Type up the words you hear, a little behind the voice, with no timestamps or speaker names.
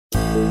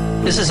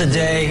This is a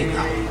day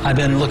I've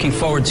been looking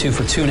forward to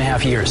for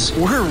 2.5 years.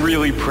 We're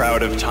really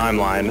proud of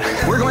Timeline.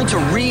 We're going to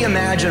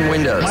reimagine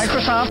Windows.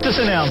 Microsoft is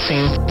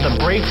announcing the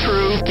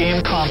breakthrough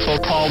game console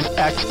called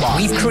Xbox.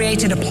 We've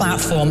created a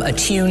platform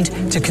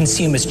attuned to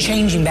consumers'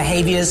 changing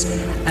behaviors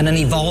and an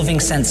evolving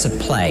sense of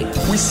play.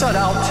 We set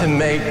out to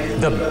make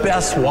the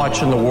best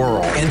watch in the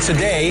world. And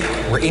today,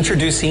 we're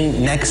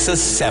introducing Nexus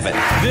 7.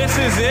 This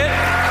is it,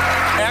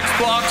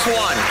 Xbox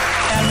One.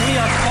 And we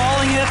are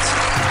calling it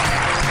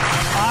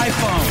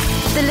iPhone.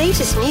 The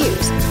latest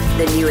news,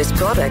 the newest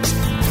products,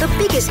 the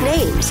biggest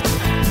names.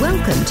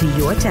 Welcome to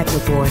Your Tech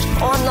Report.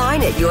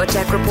 Online at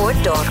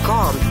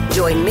YourTechReport.com.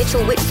 Join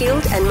Mitchell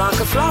Whitfield and Mark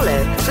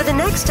Aflalo for the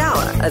next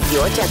hour of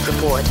Your Tech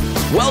Report.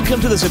 Welcome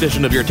to this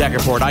edition of Your Tech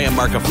Report. I am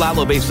Mark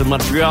Aflalo, based in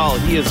Montreal.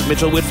 He is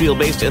Mitchell Whitfield,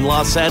 based in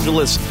Los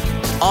Angeles.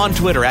 On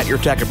Twitter at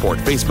YourTechReport,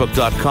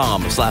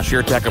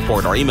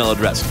 Facebook.com/YourTechReport, our email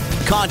address.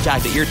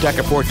 Contact at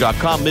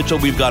YourTechReport.com. Mitchell,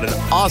 we've got an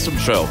awesome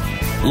show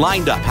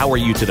lined up. How are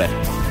you today?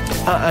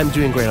 I'm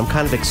doing great. I'm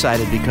kind of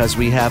excited because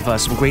we have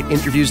some great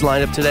interviews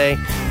lined up today.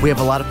 We have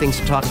a lot of things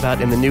to talk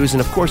about in the news.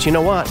 And, of course, you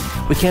know what?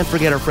 We can't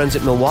forget our friends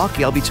at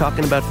Milwaukee. I'll be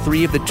talking about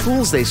 3 of the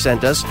tools they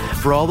sent us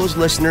for all those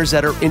listeners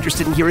that are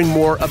interested in hearing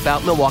more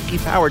about Milwaukee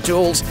Power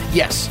Tools.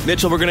 Yes.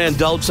 Mitchell, we're going to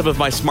indulge some of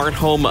my smart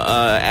home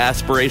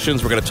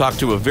aspirations. We're going to talk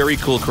to a very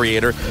cool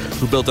creator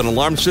who built an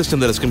alarm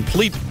system that is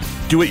complete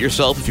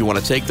do-it-yourself if you want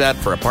to take that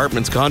for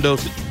apartments,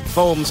 condos,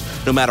 homes,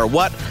 no matter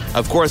what.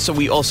 Of course,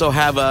 we also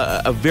have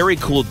a very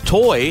cool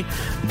toy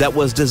that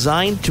was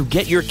designed to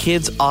get your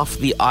kids off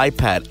the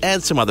iPad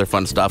and some other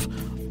fun stuff.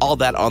 All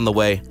that on the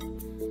way.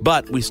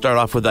 But we start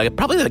off with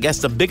probably, I guess,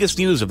 the biggest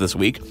news of this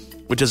week,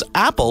 which is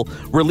Apple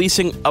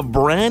releasing a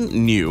brand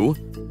new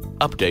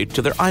update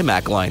to their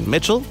iMac line.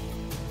 Mitchell?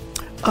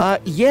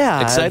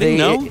 Yeah. Exciting,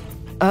 no?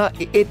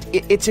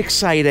 It's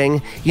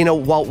exciting. You know,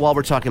 while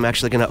we're talking, I'm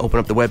actually going to open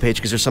up the webpage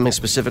because there's something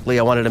specifically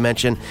I wanted to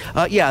mention.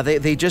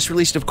 They just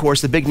released, of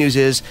course, the big news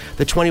is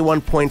the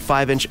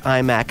 21.5-inch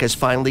iMac has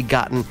finally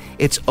gotten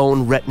its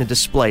own Retina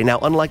display. Now,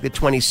 unlike the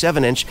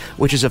 27-inch,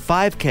 which is a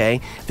 5K,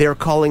 they're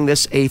calling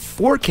this a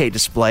 4K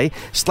display,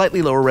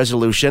 slightly lower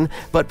resolution,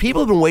 but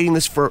people have been waiting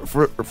this for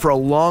a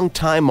long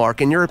time,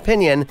 Mark. In your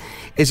opinion,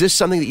 is this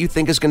something that you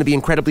think is going to be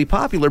incredibly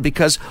popular?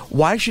 Because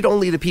why should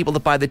only the people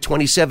that buy the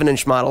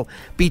 27-inch model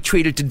be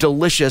treated to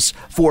delicious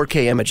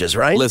 4K images,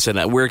 right?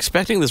 Listen, we're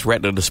expecting this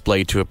Retina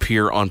display to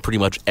appear on pretty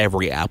much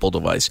every Apple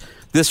device.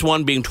 This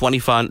one being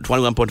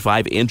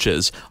 21.5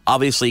 inches,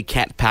 obviously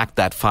can't pack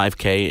that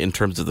 5K in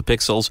terms of the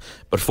pixels,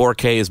 but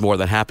 4K is more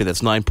than happy.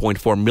 That's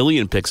 9.4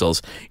 million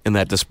pixels in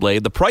that display.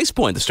 The price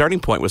point, the starting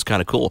point was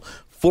kind of cool.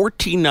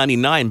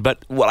 $14.99,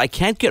 but what I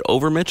can't get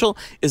over, Mitchell,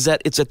 is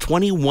that it's a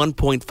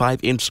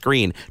 21.5-inch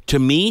screen. To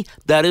me,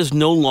 that is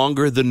no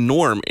longer the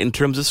norm in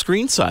terms of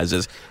screen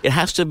sizes. It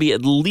has to be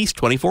at least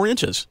 24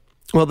 inches.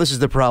 Well, this is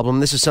the problem.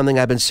 This is something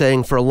I've been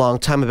saying for a long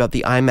time about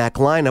the iMac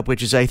lineup,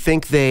 which is I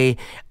think they're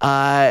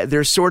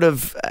sort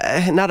of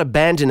not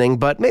abandoning,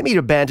 but maybe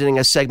abandoning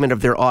a segment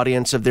of their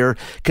audience, of their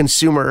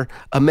consumer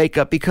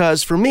makeup.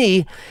 Because for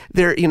me,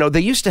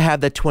 they used to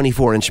have that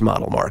 24-inch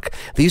model, Mark.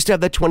 They used to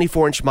have that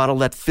 24-inch model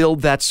that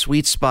filled that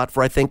sweet spot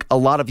for, I think, a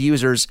lot of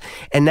users.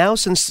 And now,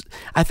 since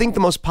I think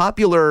the most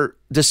popular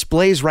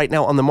displays right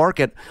now on the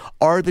market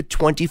are the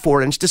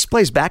 24-inch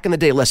displays. Back in the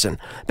day,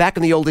 back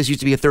in the old days,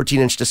 used to be a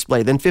 13-inch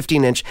display, then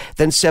 15-inch,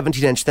 then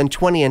 17-inch, then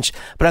 20-inch.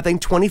 But I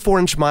think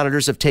 24-inch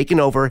monitors have taken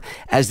over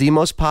as the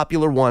most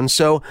popular one.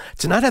 So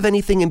to not have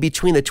anything in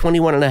between the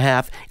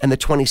 21.5 and the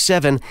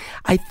 27,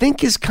 I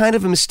think is kind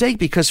of a mistake,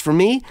 because for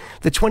me,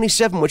 the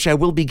 27, which I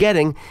will be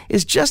getting,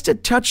 is just a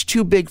touch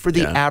too big for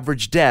the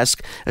average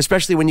desk,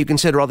 especially when you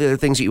consider all the other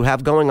things that you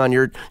have going on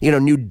your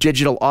new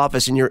digital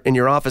office in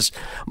your office.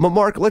 But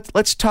Mark,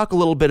 let's talk a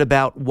little bit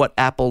about what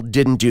Apple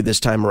didn't do this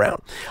time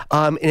around.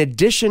 In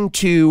addition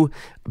to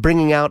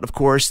bringing out, of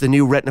course, the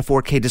new Retina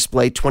 4K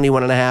display,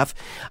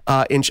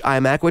 21.5-inch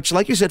iMac, which,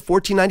 like you said,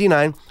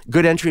 $14.99,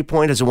 good entry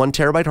point, has a 1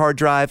 terabyte hard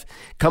drive,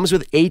 comes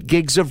with 8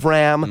 gigs of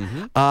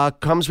RAM,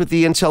 comes with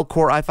the Intel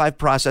Core i5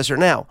 processor.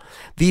 Now,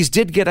 these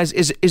did get,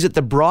 is it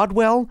the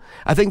Broadwell?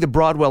 I think the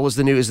Broadwell is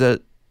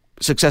the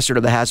successor to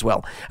the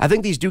Haswell. I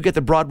think these do get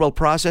the Broadwell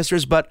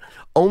processors, but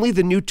only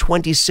the new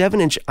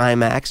 27-inch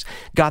iMacs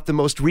got the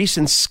most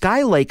recent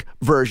Skylake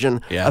version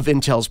of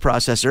Intel's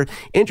processor.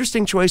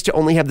 Interesting choice to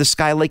only have the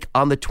Skylake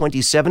on the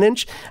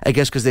 27-inch, I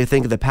guess because they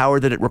think of the power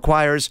that it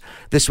requires.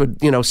 This would,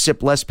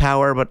 sip less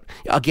power, but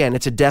again,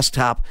 it's a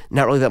desktop,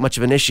 not really that much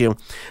of an issue.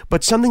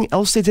 But something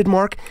else they did,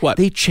 Mark, what?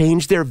 They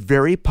changed their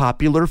very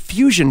popular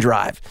Fusion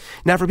drive.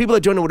 Now, for people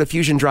that don't know what a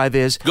Fusion drive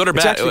is... Good or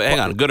bad?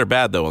 Hang on. Good or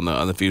bad, though, on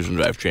the Fusion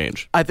drive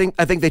change?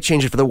 I think they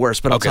changed it for the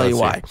worse, but I'll tell you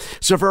why.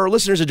 So for our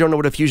listeners that don't know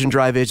what a Fusion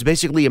drive is,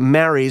 basically it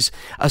marries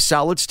a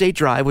solid-state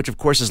drive, which of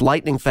course is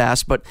lightning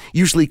fast, but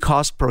usually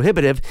cost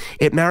prohibitive.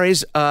 It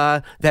marries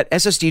that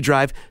SSD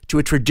drive to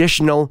a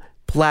traditional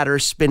platter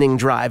spinning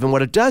drive. And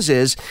what it does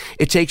is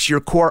it takes your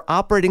core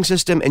operating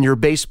system and your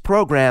base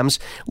programs,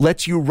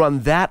 lets you run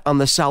that on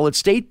the solid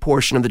state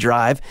portion of the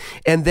drive,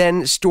 and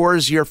then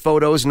stores your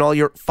photos and all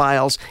your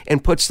files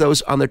and puts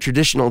those on the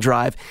traditional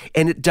drive.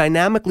 And it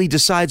dynamically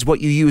decides what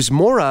you use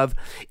more of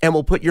and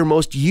will put your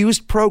most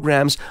used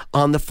programs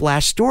on the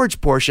flash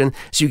storage portion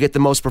so you get the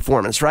most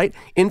performance, right?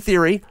 In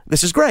theory,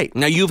 this is great.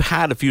 Now, you've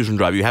had a Fusion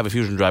drive. You have a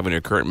Fusion drive on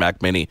your current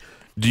Mac Mini.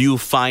 Do you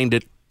find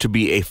it to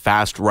be a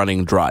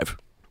fast-running drive?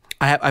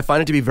 I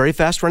find it to be a very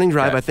fast-running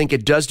drive. Okay. I think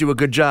it does do a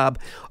good job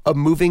of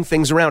moving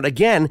things around.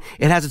 Again,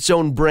 it has its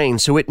own brain,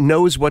 so it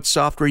knows what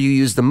software you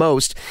use the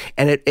most,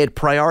 and it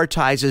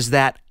prioritizes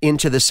that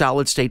into the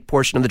solid-state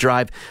portion of the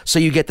drive so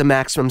you get the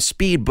maximum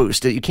speed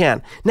boost that you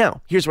can.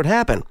 Now, here's what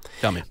happened.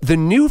 Tell me. The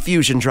new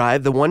Fusion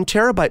drive, the 1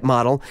 terabyte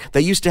model,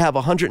 that used to have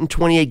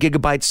 128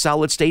 gigabyte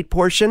solid-state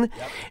portion,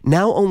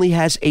 now only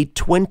has a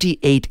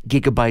 28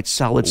 gigabyte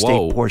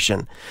solid-state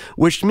portion,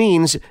 which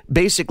means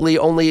basically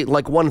only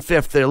like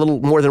 1/5, a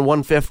little more than 1/5.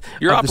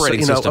 Your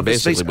operating system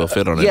basically will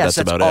fit on it. Yes,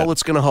 that's about all it.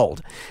 it's going to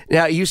hold.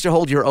 Now, it used to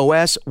hold your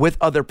OS with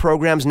other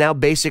programs. Now,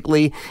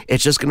 basically,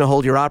 it's just going to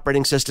hold your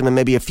operating system and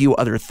maybe a few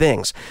other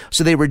things.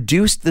 So they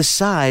reduced the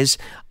size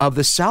of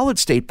the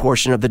solid-state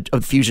portion of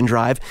the Fusion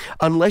drive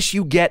unless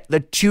you get the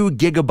 2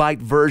 gigabyte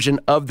version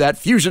of that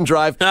Fusion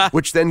drive,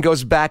 which then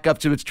goes back up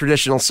to its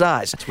traditional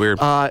size. That's weird.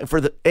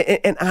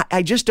 And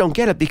I just don't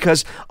get it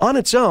because on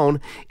its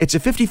own, it's a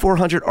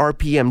 5,400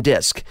 RPM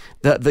disk,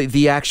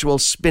 the actual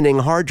spinning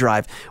hard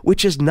drive,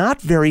 which is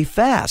not very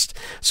fast.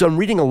 So I'm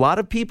reading a lot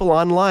of people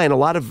online, a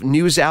lot of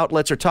news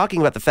outlets are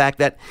talking about the fact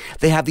that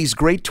they have these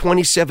great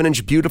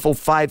 27-inch beautiful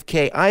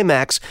 5K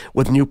iMacs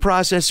with new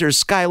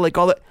processors, Skylake,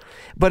 all that,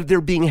 but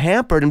they're being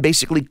hampered and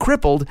basically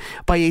crippled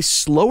by a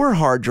slower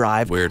hard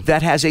drive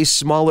that has a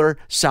smaller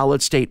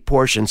solid-state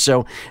portion.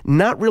 So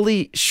not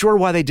really sure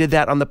why they did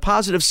that. On the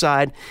positive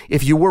side,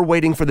 if you were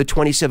waiting for the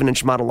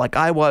 27-inch model like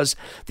I was,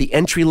 the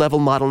entry-level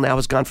model now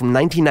has gone from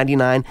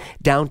 $19.99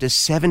 down to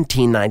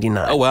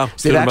 $17.99. Oh, wow.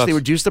 So they've actually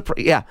reduced the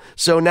price. Yeah.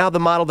 So now the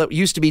model that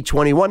used to be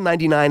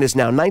 $21.99 is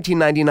now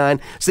 $19.99.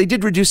 So they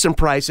did reduce some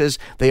prices.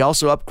 They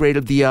also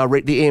upgraded the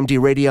AMD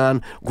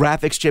Radeon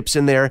graphics chips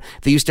in there.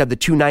 They used to have the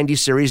 290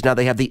 series. Now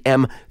they have the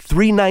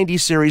M390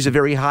 series, a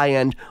very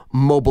high-end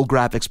mobile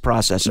graphics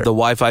processor. The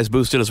Wi-Fi's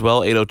boosted as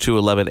well,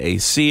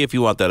 802.11ac if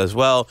you want that as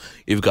well.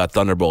 You've got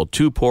Thunderbolt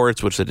 2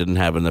 ports, which they didn't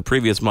have in the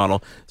previous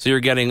model. So you're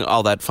getting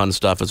all that fun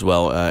stuff as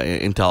well,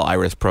 Intel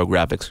Iris Pro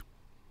graphics.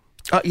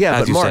 Yeah,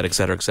 as but you Mark, said, et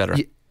cetera, et cetera.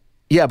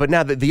 Yeah, but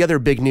now the other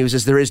big news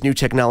is there is new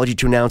technology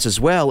to announce as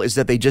well, is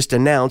that they just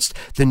announced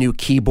the new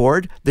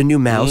keyboard, the new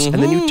mouse,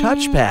 and the new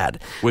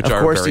touchpad. Which of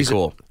are course, very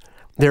cool.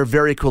 They're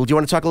very cool. Do you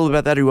want to talk a little bit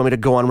about that, or do you want me to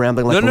go on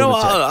rambling? No,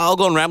 I'll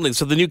go on rambling.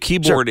 So the new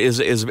keyboard is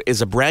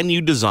a brand new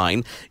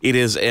design.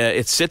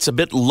 It sits a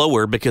bit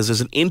lower because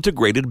there's an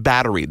integrated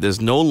battery.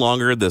 There's no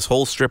longer this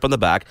whole strip on the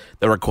back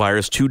that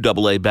requires 2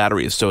 AA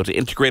batteries. So to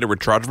integrate a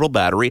rechargeable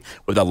battery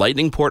with a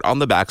lightning port on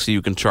the back so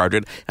you can charge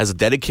it, has a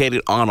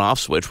dedicated on-off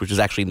switch, which is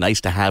actually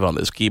nice to have on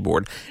this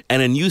keyboard,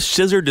 and a new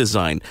scissor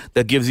design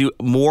that gives you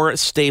more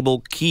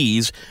stable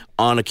keys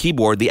on a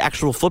keyboard. The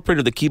actual footprint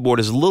of the keyboard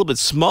is a little bit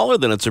smaller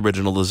than its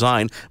original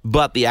design,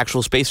 but the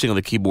actual spacing of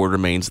the keyboard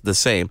remains the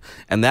same,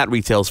 and that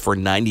retails for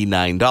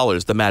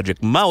 $99. The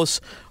Magic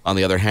Mouse, on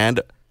the other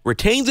hand,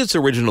 retains its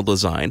original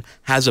design,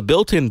 has a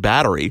built-in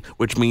battery,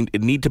 which means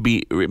it needed to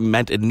be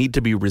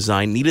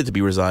redesigned.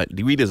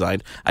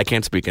 I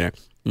can't speak in it.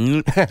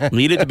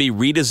 Needed to be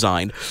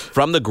redesigned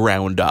from the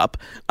ground up.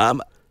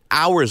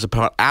 Hours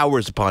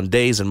upon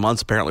days and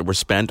months apparently were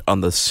spent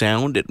on the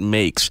sound it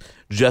makes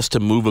just to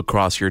move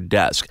across your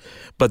desk.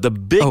 But the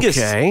biggest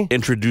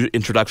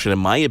introduction, in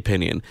my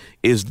opinion,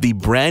 is the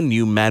brand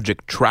new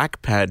Magic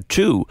Trackpad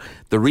 2.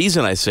 The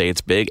reason I say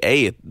it's big,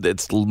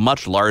 it's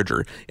much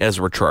larger. It has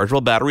a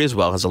rechargeable battery as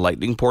well, has a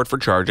lightning port for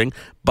charging,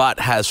 but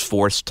has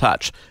Force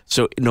Touch.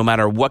 So no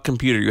matter what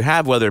computer you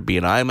have, whether it be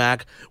an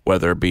iMac,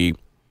 whether it be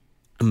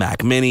a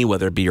Mac Mini,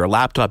 whether it be your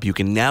laptop, you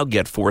can now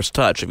get Force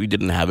Touch if you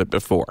didn't have it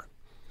before.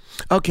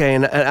 Okay,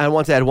 and I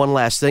want to add one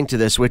last thing to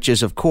this, which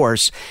is, of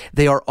course,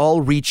 they are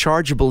all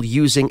rechargeable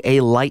using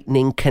a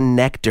Lightning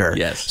connector.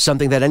 Yes.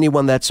 Something that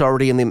anyone that's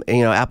already in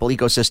the Apple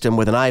ecosystem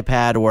with an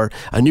iPad or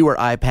a newer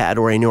iPad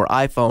or a newer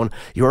iPhone,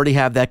 you already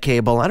have that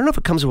cable. I don't know if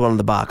it comes with one in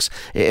the box.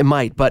 It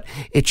might, but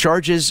it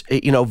charges,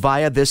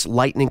 via this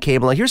Lightning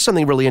cable. Now, here's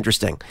something really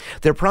interesting.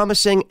 They're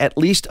promising at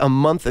least a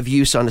month of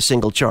use on a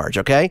single charge,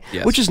 okay?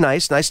 Yes. Which is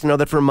nice. Nice to know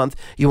that for a month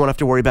you won't have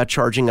to worry about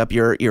charging up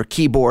your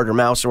keyboard or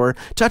mouse or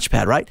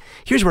touchpad, right?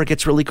 Here's where it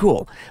gets really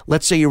cool.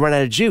 Let's say you run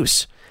out of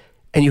juice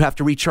and you have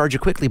to recharge it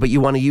quickly, but you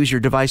want to use your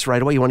device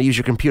right away. You want to use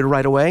your computer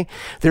right away.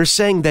 They're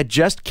saying that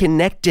just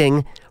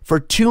connecting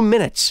for 2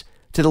 minutes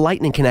to the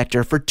lightning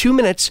connector for 2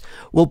 minutes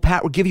will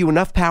give you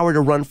enough power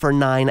to run for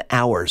 9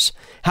 hours.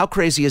 How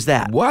crazy is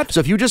that? What? So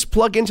if you just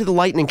plug into the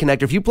lightning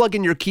connector, if you plug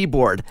in your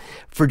keyboard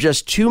for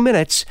just 2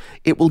 minutes,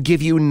 it will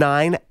give you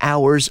 9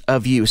 hours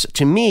of use.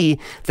 To me,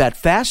 that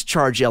fast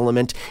charge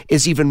element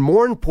is even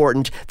more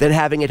important than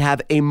having it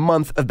have a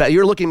month of battery.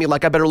 You're looking at me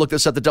like I better look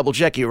this up to double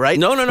check you, right?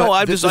 No.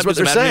 I'm this just is what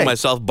they're imagining saying.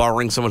 myself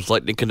borrowing someone's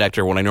lightning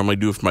connector when I normally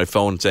do it from my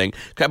phone, saying,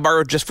 "Can I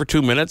borrow it just for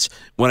 2 minutes?"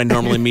 When I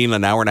normally mean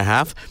an hour and a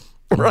half.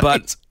 Right.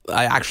 But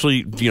I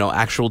actually,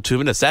 actual 2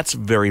 minutes. That's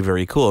very,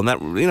 very cool. And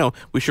that,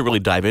 we should really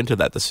dive into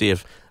that to see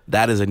if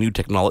that is a new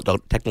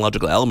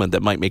technological element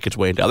that might make its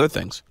way into other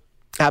things.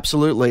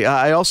 Absolutely.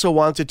 I also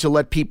wanted to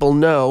let people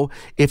know,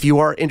 if you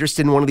are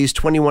interested in one of these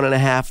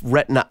 21.5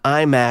 Retina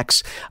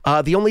iMacs,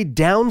 the only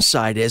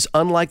downside is,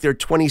 unlike their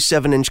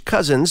 27-inch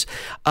cousins,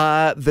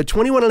 the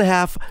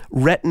 21.5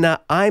 Retina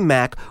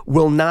iMac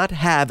will not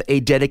have a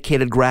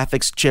dedicated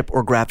graphics chip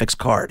or graphics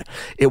card.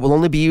 It will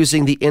only be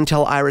using the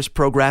Intel Iris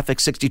Pro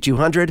Graphics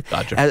 6200.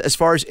 Gotcha. As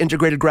far as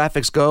integrated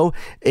graphics go,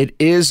 it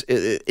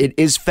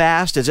is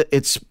fast,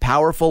 it's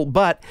powerful,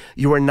 but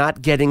you are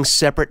not getting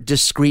separate,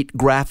 discrete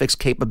graphics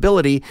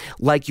capability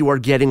like you are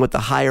getting with the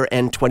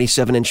higher-end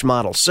 27-inch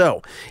model.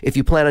 So if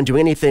you plan on doing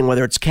anything,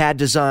 whether it's CAD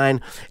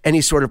design, any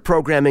sort of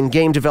programming,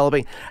 game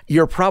developing,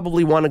 you're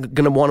probably going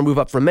to want to move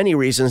up for many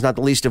reasons, not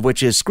the least of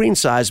which is screen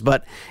size.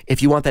 But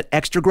if you want that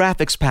extra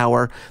graphics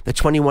power, the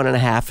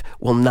 21.5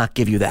 will not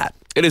give you that.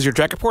 It is your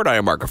Tech Report. I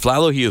am Mark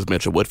Aflalo. He is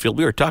Mitchell Whitfield.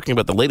 We are talking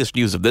about the latest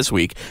news of this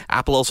week.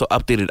 Apple also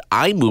updated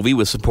iMovie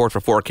with support for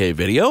 4K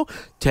video,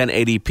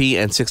 1080p,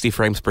 and 60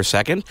 frames per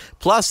second.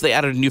 Plus, they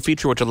added a new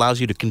feature which allows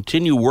you to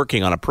continue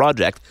working on a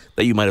project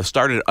that you might have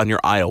started on your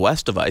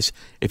iOS device.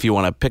 If you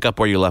want to pick up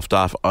where you left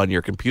off on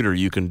your computer,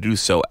 you can do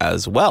so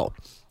as well.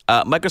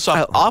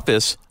 Microsoft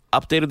Office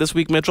updated this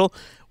week, Mitchell.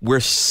 We're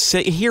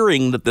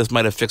hearing that this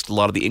might have fixed a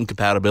lot of the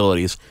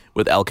incompatibilities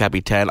with El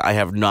Capitan. I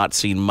have not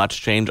seen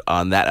much change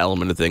on that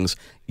element of things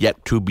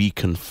yet to be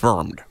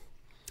confirmed.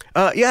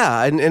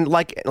 And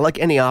like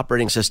any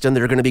operating system,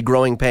 there are going to be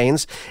growing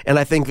pains. And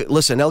I think,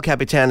 listen, El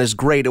Capitan is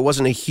great. It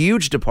wasn't a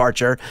huge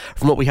departure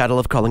from what we had. I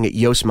love calling it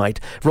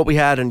Yosemite, from what we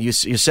had in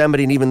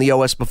Yosemite and even the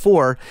OS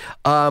before.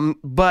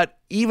 But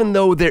even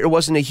though there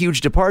wasn't a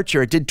huge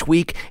departure, it did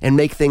tweak and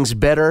make things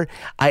better.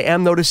 I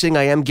am noticing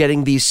I am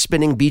getting the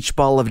spinning beach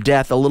ball of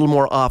death a little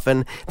more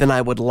often than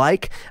I would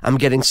like. I'm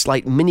getting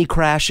slight mini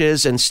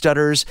crashes and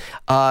stutters.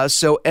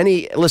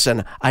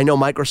 Listen, I know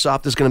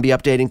Microsoft is going to be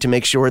updating to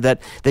make sure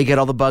that they get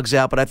all the bugs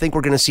out, but I think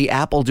we're going to see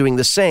Apple doing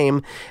the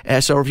same.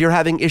 So if you're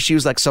having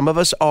issues like some of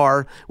us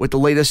are with the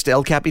latest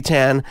El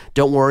Capitan,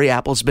 don't worry.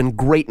 Apple's been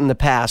great in the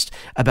past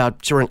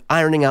about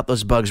ironing out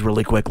those bugs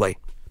really quickly.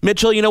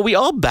 Mitchell, we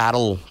all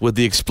battle with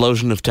the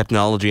explosion of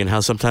technology and how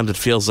sometimes it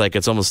feels like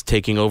it's almost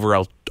taking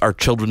over our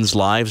children's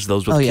lives.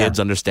 Those with kids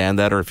understand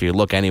that, or if you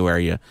look anywhere,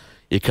 you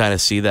kind of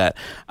see that.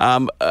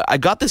 I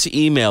got this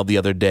email the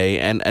other day,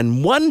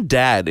 and one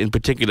dad in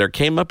particular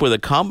came up with a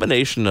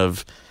combination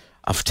of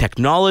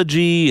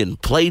technology and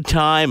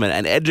playtime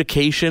and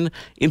education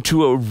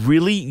into a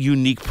really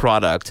unique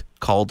product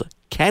called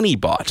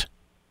CannyBot.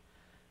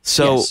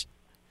 So yes.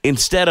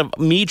 Instead of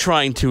me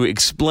trying to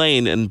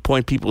explain and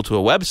point people to a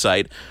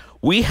website,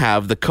 we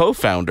have the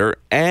co-founder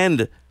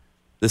and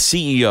the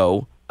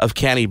CEO of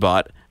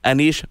CannyBot,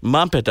 Anish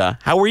Mampeta.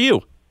 How are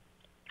you?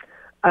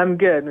 I'm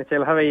good,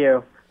 Mitchell. How are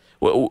you?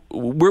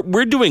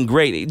 We're doing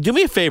great. Do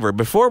me a favor,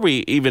 before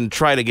we even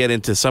try to get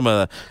into some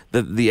of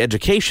the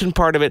education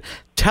part of it,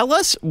 tell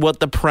us what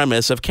the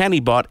premise of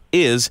CannyBot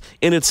is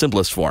in its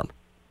simplest form.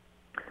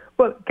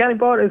 Well,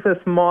 CannyBot is a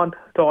smart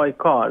toy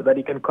car that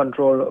you can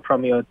control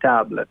from your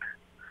tablet.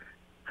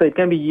 So it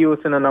can be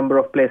used in a number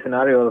of play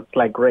scenarios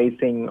like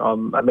racing,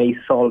 maze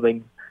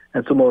solving,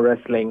 and sumo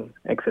wrestling,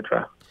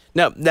 etc.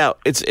 Now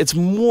it's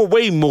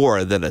way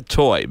more than a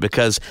toy,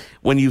 because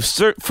when you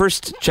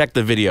first check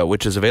the video,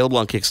 which is available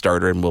on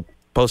Kickstarter, and we'll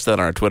post that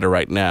on our Twitter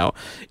right now,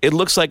 it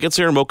looks like it's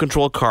a remote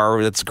control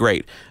car. That's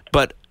great.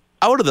 But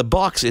out of the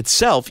box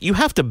itself, you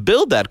have to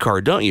build that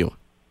car, don't you?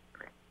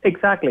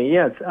 Exactly,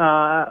 yes.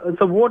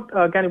 So what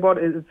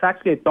CannyBot is, it's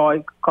actually a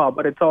toy car,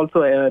 but it's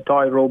also a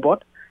toy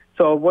robot.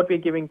 So what we're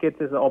giving kids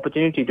is an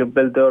opportunity to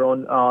build their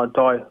own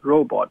toy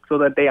robot so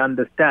that they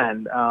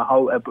understand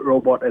how a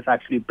robot is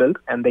actually built,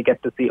 and they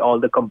get to see all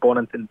the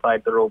components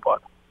inside the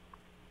robot.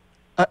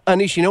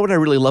 Anish, you know what I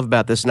really love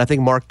about this, and I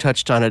think Mark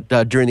touched on it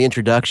during the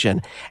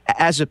introduction.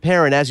 As a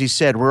parent, as he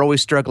said, we're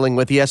always struggling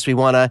with, yes, we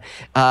want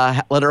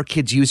to let our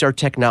kids use our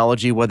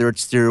technology, whether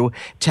it's through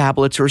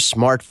tablets or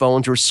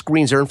smartphones or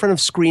screens. They're in front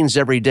of screens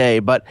every day.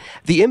 But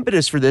the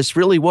impetus for this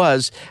really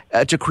was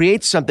to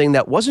create something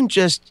that wouldn't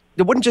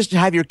just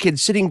have your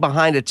kids sitting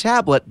behind a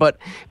tablet, but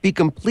be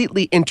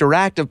completely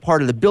interactive,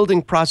 part of the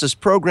building process,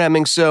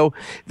 programming. So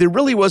there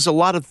really was a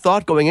lot of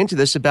thought going into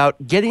this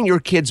about getting your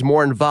kids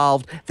more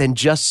involved than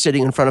just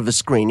sitting in front of a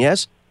screen,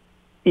 yes?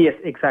 Yes,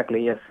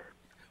 exactly, yes.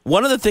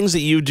 One of the things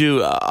that you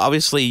do,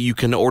 obviously, you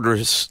can order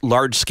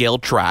large-scale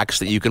tracks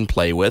that you can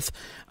play with.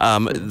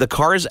 The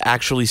cars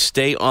actually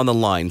stay on the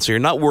line, so you're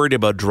not worried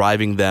about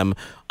driving them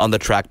on the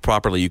track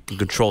properly. You can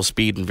control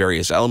speed and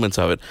various elements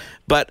of it.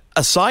 But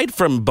aside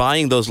from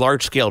buying those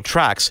large-scale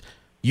tracks,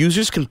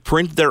 users can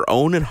print their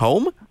own at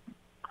home?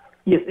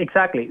 Yes,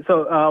 exactly.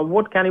 So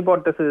what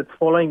CannyBot does is it's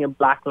following a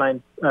black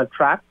line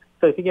track.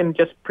 So if you can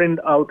just print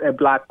out a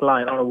black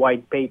line on a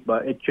white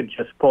paper, it should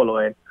just follow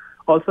it.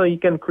 Also, you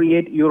can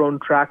create your own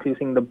tracks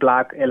using the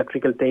black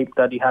electrical tape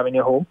that you have in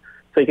your home.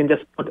 So you can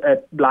just put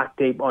a black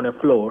tape on a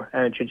floor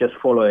and it should just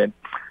follow it.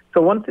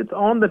 So once it's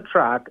on the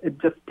track, it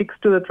just sticks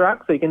to the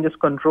track. So you can just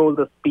control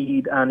the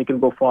speed and you can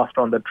go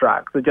faster on the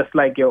track. So just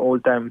like your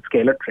old-time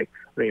scalar tricks,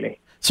 really.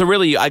 So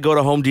really, I go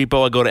to Home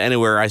Depot, I go to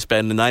anywhere, I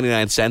spend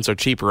 99 cents or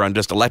cheaper on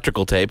just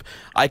electrical tape.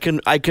 I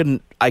can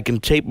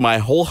tape my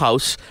whole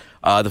house,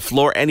 the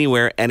floor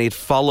anywhere, and it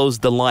follows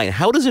the line.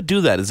 How does it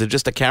do that? Is it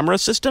just a camera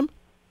system?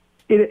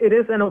 It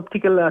is an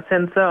optical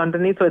sensor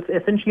underneath, so it's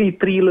essentially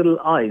three little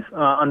eyes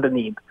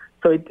underneath.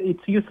 So it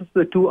uses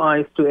the two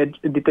eyes to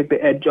detect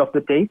the edge of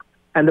the tape,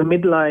 and the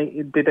middle eye,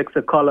 it detects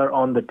the color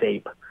on the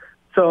tape.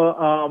 So,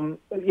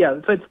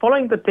 so it's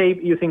following the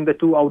tape using the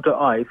two outer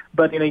eyes,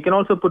 but you can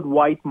also put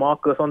white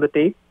markers on the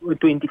tape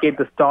to indicate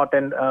the start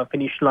and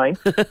finish line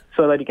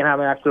so that you can have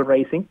an actual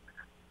racing.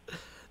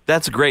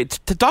 That's great.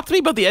 Talk to me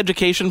about the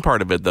education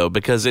part of it, though,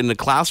 because in the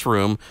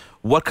classroom,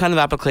 what kind of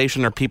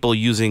application are people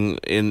using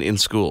in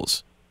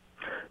schools?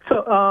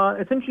 So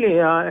essentially,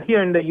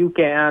 here in the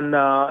UK and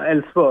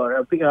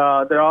elsewhere,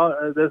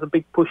 there's a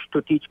big push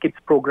to teach kids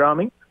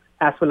programming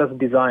as well as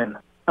design.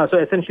 So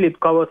essentially, it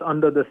covers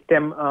under the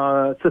STEM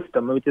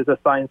system, which is a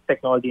science,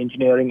 technology,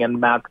 engineering,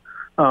 and math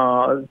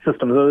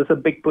system. So there's a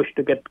big push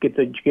to get kids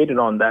educated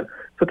on that.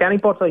 So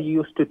CannyBots are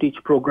used to teach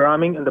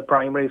programming in the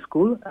primary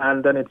school,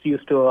 and then it's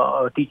used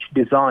to teach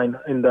design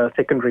in the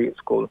secondary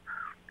school.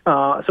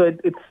 So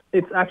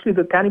it's actually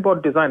the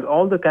CannyBot designs.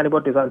 All the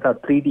CannyBot designs are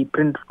 3D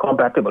print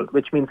compatible,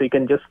 which means you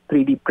can just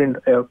 3D print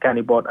a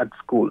CannyBot at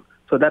school.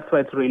 So that's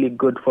why it's really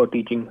good for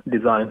teaching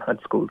design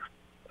at schools.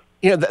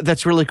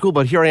 That's really cool,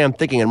 but here I am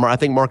thinking, and I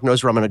think Mark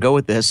knows where I'm going to go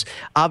with this.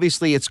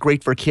 Obviously, it's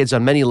great for kids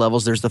on many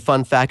levels. There's the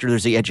fun factor,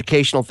 there's the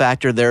educational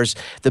factor, there's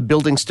the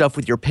building stuff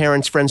with your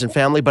parents, friends, and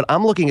family. But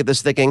I'm looking at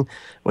this thinking,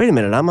 wait a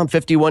minute, I'm a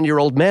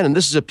 51-year-old man, and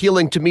this is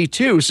appealing to me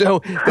too.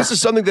 So this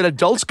is something that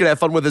adults can have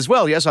fun with as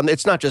well. Yes,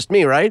 it's not just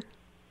me, right?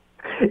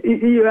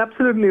 You're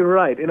absolutely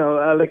right.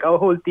 Like our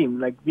whole team,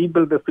 like we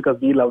build this because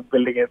we love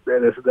building it.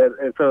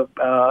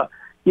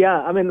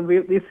 Yeah, I mean,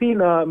 we've seen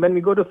when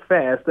we go to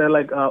fairs, they're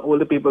like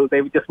older people,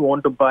 they just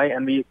want to buy,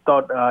 and we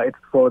thought it's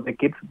for the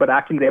kids, but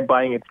actually they're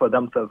buying it for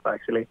themselves,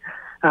 actually.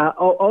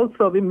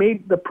 Also, we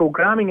made the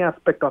programming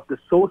aspect of this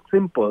so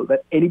simple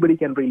that anybody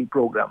can really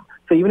program.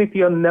 So even if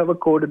you've never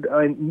coded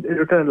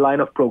written a line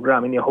of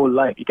program in your whole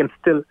life, you can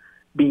still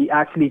be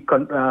actually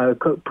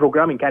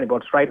programming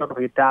CannyBots right out of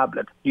your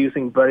tablet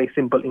using very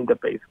simple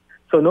interface.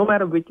 So no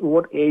matter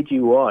what age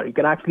you are, you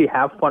can actually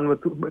have fun with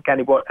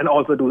CannyBot and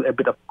also do a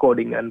bit of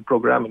coding and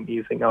programming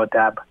using our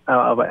app,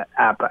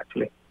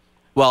 actually.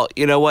 Well,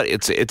 you know what?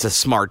 It's a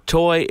smart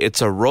toy.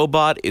 It's a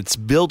robot. It's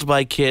built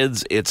by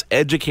kids. It's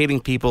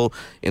educating people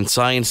in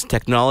science,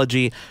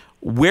 technology.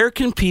 Where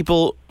can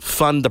people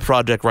fund the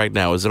project right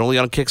now? Is it only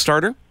on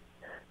Kickstarter?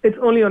 It's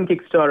only on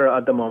Kickstarter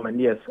at the moment,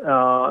 yes.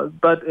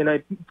 But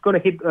it's going to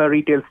hit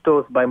retail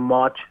stores by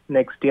March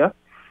next year.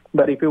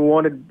 But if you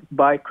want it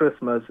by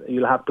Christmas,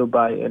 you'll have to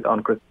buy it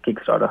on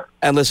Kickstarter.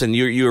 And listen,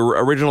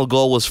 your original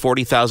goal was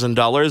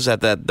 $40,000.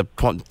 At the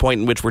point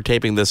in which we're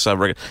taping this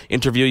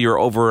interview, you're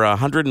over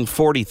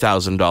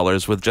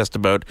 $140,000 with just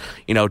about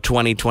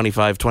 20,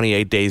 25,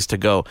 28 days to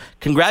go.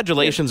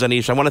 Congratulations,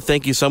 Anish. I want to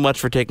thank you so much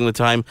for taking the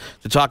time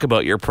to talk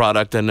about your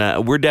product.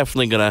 And we're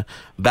definitely going to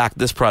back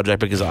this project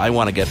because I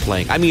want to get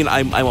playing. I mean,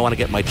 I want to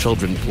get my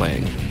children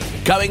playing.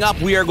 Coming up,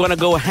 we are going to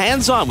go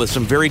hands-on with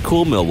some very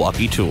cool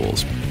Milwaukee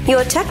tools.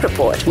 Your Tech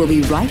Report will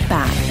be right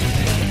back.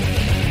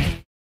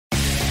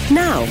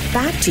 Now,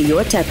 back to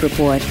Your Tech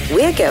Report.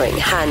 We're going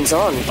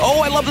hands-on.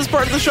 Oh, I love this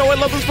part of the show.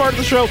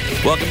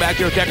 Welcome back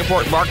to Your Tech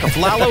Report. Mark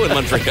Aflalo in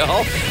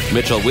Montreal.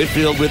 Mitchell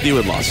Whitfield with you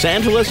in Los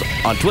Angeles.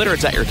 On Twitter,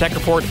 it's at Your Tech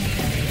Report.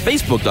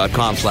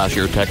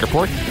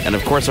 Facebook.com/YourTechReport. And,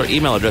 of course, our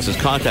email address is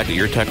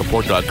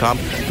contact@YourTechReport.com.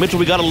 Mitchell,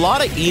 we got a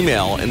lot of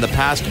email in the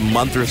past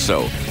month or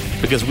so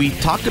because we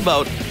talked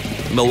about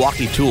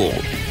Milwaukee Tool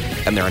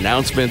and their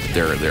announcement,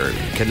 their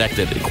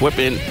connected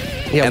equipment,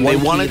 and they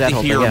wanted to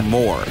hear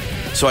more.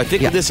 So I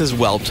think this is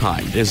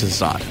well-timed, is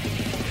it not?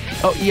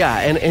 Oh, yeah,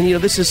 and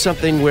this is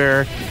something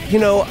where,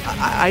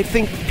 I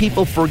think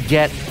people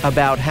forget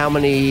about how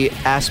many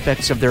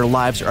aspects of their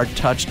lives are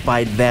touched by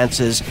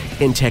advances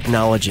in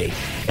technology.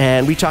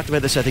 And we talked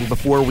about this, I think,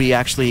 before we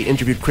actually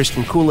interviewed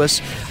Christian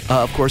Koulis,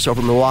 of course,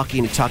 over in Milwaukee,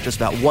 and he talked to us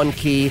about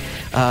OneKey,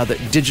 the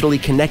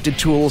digitally connected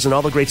tools, and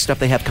all the great stuff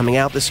they have coming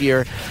out this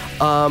year.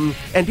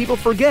 And people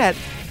forget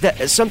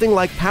that something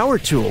like power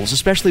tools,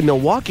 especially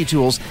Milwaukee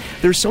tools,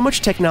 there's so much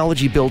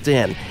technology built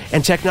in,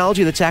 and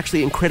technology that's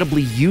actually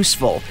incredibly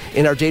useful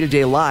in our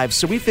day-to-day lives.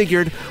 So we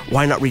figured,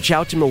 why not reach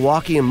out to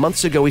Milwaukee? And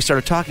months ago, we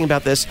started talking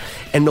about this,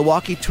 and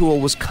Milwaukee Tool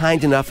was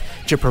kind enough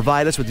to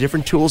provide us with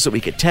different tools that we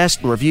could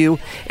test and review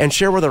and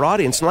share with our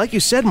audience. And like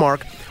you said,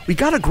 Mark, we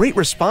got a great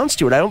response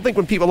to it. I don't think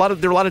when people, there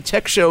are a lot of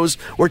tech shows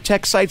or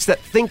tech sites that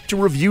think to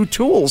review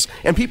tools,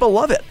 and people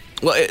love it.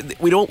 Well,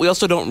 we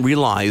also don't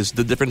realize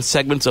the different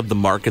segments of the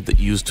market that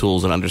use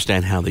tools and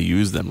understand how they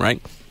use them,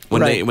 right?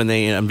 When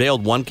they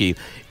unveiled OneKey,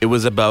 it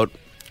was about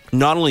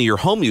not only your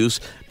home use,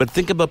 but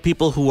think about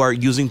people who are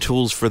using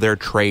tools for their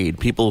trade,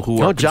 people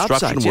who are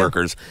construction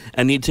workers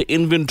and need to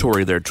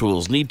inventory their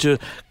tools, need to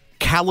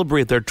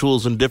calibrate their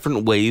tools in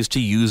different ways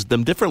to use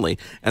them differently.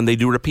 And they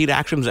do repeat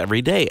actions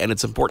every day. And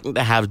it's important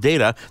to have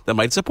data that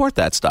might support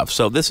that stuff.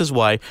 So this is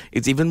why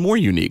it's even more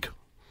unique.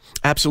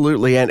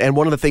 Absolutely. And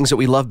one of the things that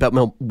we love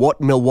about what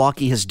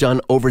Milwaukee has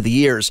done over the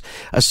years,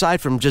 aside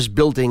from just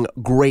building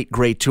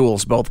great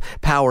tools, both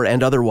power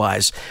and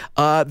otherwise,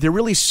 they're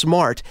really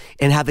smart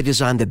in how they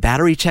design the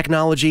battery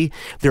technology,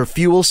 their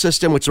fuel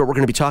system, which is what we're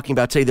going to be talking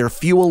about today, their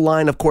fuel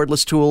line of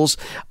cordless tools.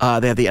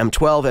 They have the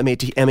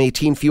M12,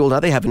 M18 fuel.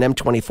 Now they have an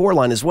M24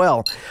 line as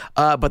well.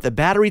 But the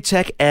battery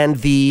tech and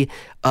the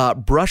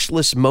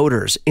brushless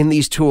motors in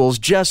these tools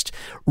just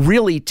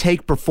really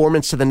take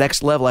performance to the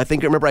next level.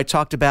 Remember I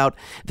talked about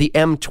the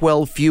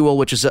M12 fuel,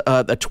 which is a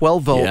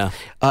 12-volt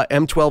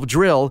M12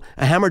 drill,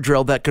 a hammer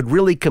drill that could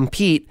really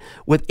compete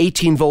with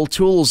 18-volt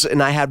tools,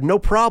 and I had no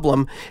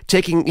problem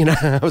taking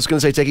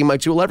my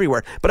tool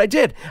everywhere, but I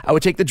did. I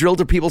would take the drill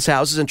to people's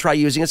houses and try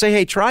using it and say,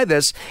 hey, try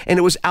this, and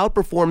it was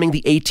outperforming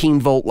the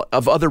 18-volt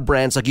of other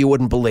brands like you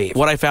wouldn't believe.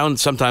 What I found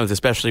sometimes,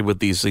 especially with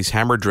these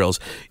hammer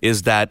drills,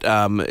 is that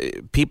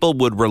people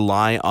would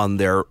rely on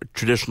their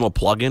traditional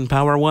plug-in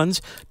power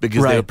ones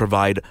because they would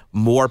provide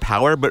more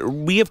power. But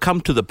we have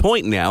come to the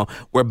point now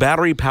where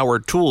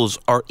battery-powered tools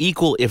are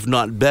equal, if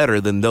not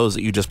better, than those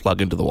that you just plug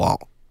into the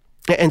wall.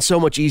 And so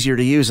much easier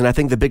to use. And I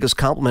think the biggest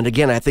compliment,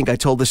 again, I think I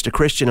told this to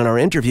Christian in our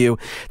interview,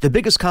 the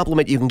biggest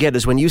compliment you can get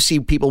is when you see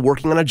people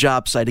working on a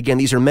job site. Again,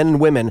 these are men and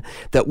women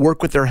that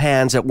work with their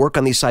hands, that work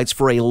on these sites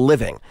for a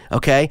living,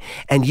 okay?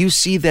 And you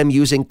see them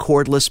using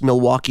cordless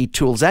Milwaukee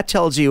tools. That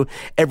tells you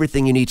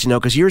everything you need to know.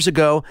 Because years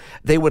ago,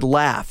 they would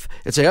laugh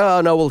and say,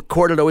 oh, no, well,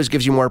 corded always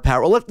gives you more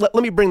power. Well, let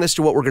me bring this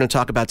to what we're going to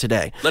talk about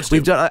today.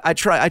 I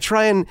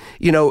try and,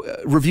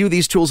 review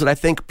these tools that I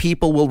think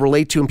people will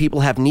relate to and people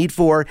have need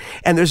for.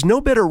 And there's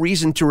no better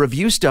reason to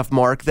review stuff,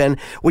 Mark, than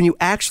when you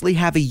actually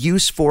have a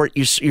use for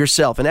it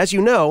yourself. And as you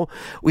know,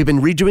 we've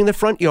been redoing the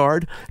front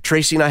yard.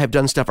 Tracy and I have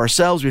done stuff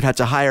ourselves. We've had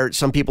to hire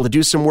some people to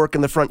do some work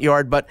in the front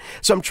yard.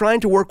 So I'm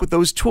trying to work with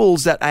those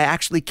tools that I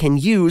actually can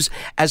use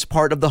as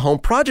part of the home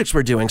projects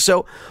we're doing.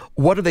 So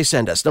what do they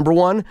send us? Number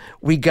one,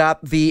 we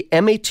got the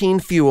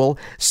M18 Fuel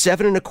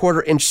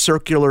 7.25-inch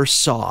circular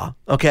saw.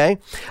 Okay?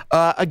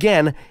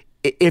 Again,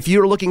 if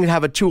you're looking to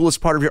have a tool as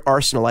part of your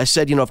arsenal, I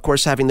said, of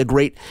course, having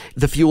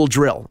the fuel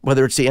drill,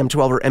 whether it's the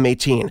M12 or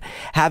M18,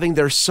 having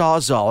their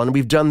Sawzall, and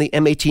we've done the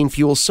M18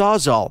 Fuel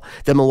Sawzall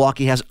that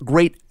Milwaukee has,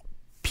 great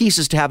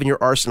pieces to have in your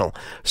arsenal.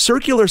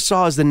 Circular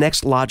saw is the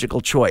next logical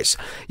choice.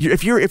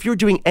 If you're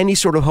doing any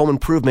sort of home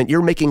improvement,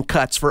 you're making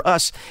cuts. For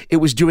us, it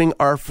was doing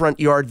our front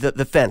yard,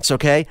 the fence,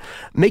 okay?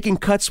 Making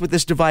cuts with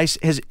this device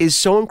is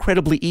so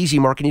incredibly easy,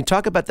 Mark. And you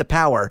talk about the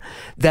power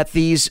that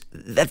these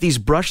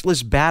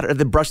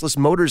brushless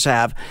motors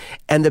have,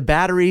 and the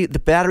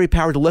battery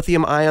powered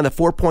lithium ion, the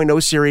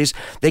 4.0 series,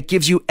 that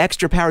gives you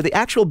extra power. The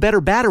actual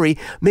better battery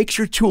makes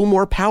your tool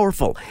more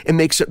powerful. It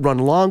makes it run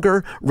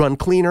longer, run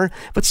cleaner.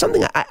 But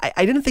something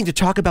I didn't think to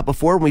talk about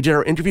before when we did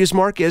our interviews,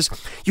 Mark, is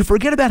you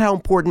forget about how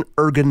important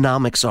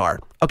ergonomics are.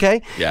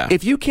 Okay? Yeah.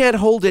 If you can't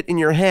hold it in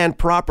your hand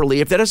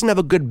properly, if that doesn't have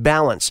a good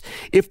balance,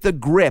 if the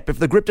grip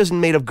isn't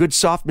made of good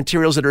soft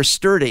materials that are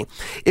sturdy,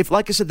 if,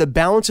 like I said, the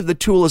balance of the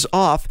tool is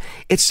off,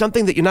 it's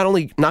something that you're not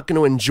only not going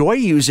to enjoy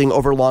using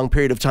over a long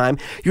period of time,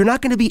 you're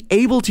not going to be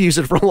able to use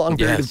it for a long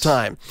period of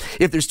time.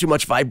 If there's too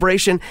much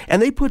vibration,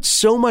 and they put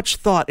so much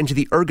thought into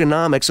the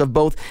ergonomics of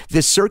both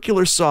this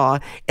circular saw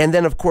and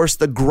then, of course,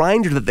 the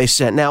grinder that they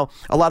sent. Now,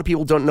 a lot of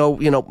people don't know,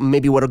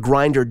 maybe what a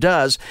grinder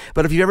does,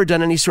 but if you've ever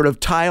done any sort of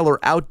tile or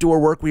outdoor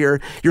work where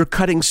you're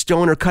cutting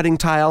stone or cutting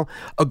tile,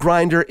 a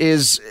grinder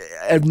is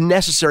a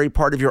necessary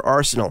part of your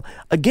arsenal.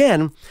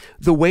 Again,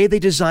 the way they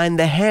design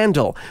the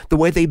handle, the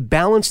way they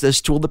balance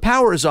this tool, the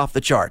power is off the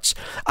charts.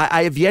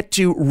 I have yet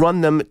to run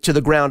them to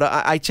the ground.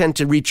 I tend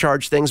to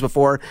recharge things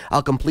before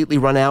I'll completely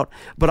run out,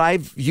 but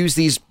I've used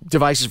these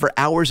devices for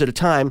hours at a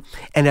time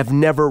and have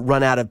never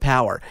run out of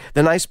power.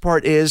 The nice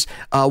part is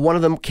one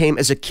of them came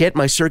as a kit,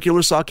 my circular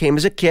peeler saw came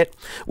as a kit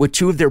with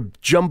 2 of their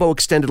jumbo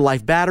extended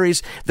life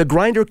batteries. The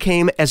grinder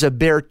came as a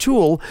bare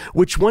tool,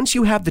 which once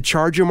you have the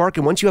charger, Mark,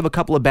 and once you have a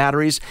couple of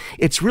batteries,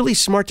 it's really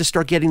smart to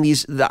start getting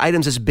the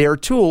items as bare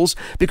tools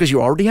because you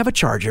already have a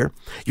charger.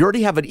 You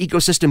already have an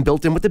ecosystem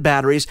built in with the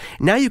batteries.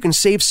 Now you can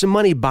save some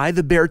money, buy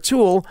the bare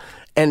tool,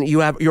 and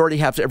you already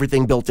have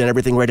everything built in,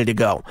 everything ready to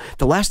go.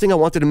 The last thing I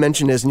wanted to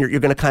mention is, and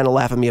you're going to kind of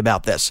laugh at me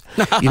about this.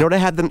 You know what I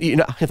had them?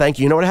 Thank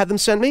you. You know what I had them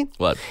send me?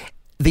 What?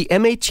 The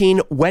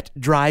M18 wet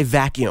dry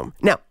vacuum.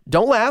 Now,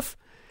 don't laugh.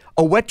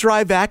 A wet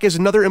dry vac is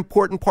another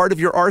important part of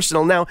your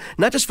arsenal. Now,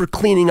 not just for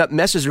cleaning up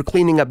messes or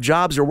cleaning up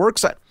jobs or work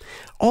sites,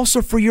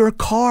 also for your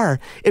car.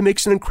 It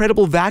makes an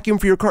incredible vacuum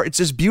for your car. It's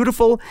just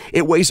beautiful.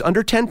 It weighs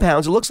under 10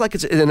 pounds. It looks like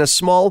it's in a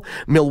small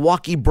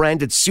Milwaukee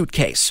branded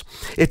suitcase.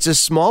 It's a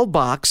small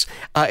box.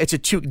 It's a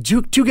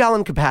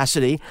two-gallon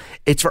capacity.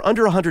 It's for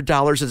under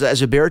 $100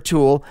 as a bare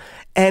tool.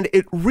 And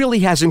it really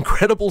has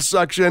incredible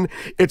suction.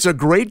 It's a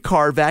great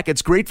car vac.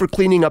 It's great for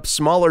cleaning up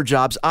smaller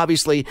jobs.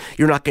 Obviously,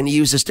 you're not going to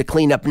use this to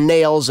clean up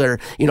nails or,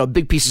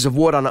 big pieces of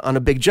wood on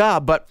a big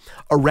job. But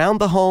around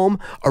the home,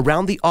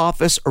 around the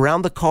office,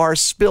 around the car,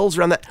 spills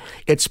around that,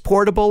 it's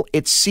portable,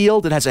 it's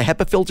sealed, it has a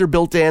HEPA filter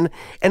built in.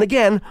 And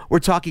again, we're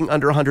talking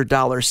under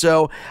 $100.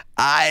 So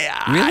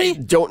I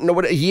don't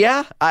know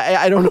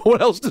I don't know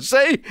what else to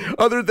say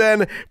other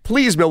than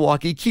please,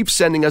 Milwaukee, keep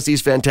sending us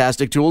these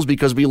fantastic tools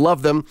because we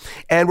love them.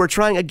 And we're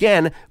trying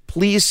again.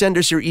 Please send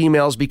us your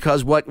emails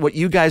because what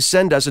you guys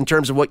send us in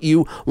terms of what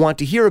you want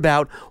to hear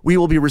about, we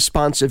will be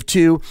responsive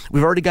to.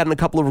 We've already gotten a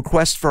couple of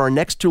requests for our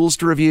next tools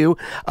to review,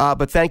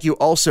 but thank you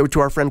also to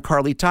our friend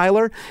Carly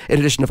Tyler, in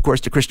addition, of course,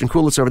 to Christian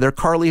Kulitz over there.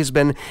 Carly has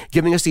been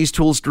giving us these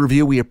tools to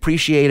review. We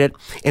appreciate it,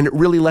 and it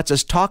really lets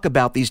us talk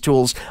about these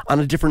tools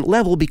on a different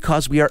level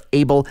because we are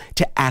able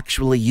to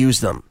actually use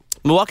them.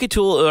 Milwaukee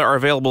tools are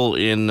available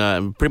in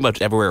pretty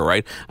much everywhere,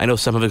 right? I know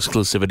some have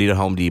exclusivity to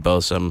Home Depot.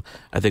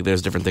 I think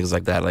there's different things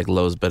like that, like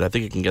Lowe's, but I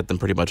think you can get them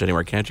pretty much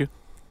anywhere, can't you?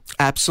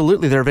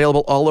 Absolutely. They're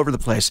available all over the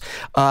place.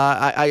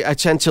 I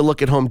tend to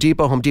look at Home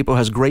Depot. Home Depot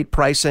has great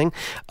pricing.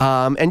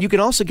 And you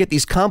can also get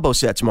these combo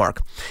sets, Mark.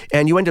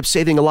 And you end up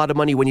saving a lot of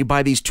money when you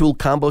buy these tool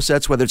combo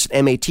sets, whether it's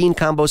an M18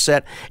 combo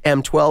set,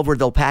 M12, where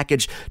they'll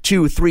package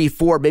 2, 3,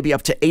 4, maybe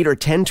up to 8 or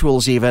 10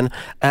 tools even.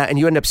 And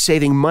you end up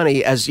saving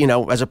money as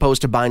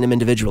opposed to buying them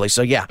individually.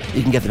 So yeah,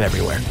 you can get them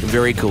everywhere.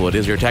 Very cool. It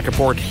is Your Tech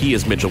Report. He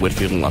is Mitchell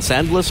Whitfield in Los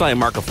Angeles. I am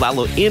Marco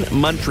Flallo in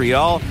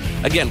Montreal.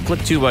 Again,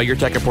 click to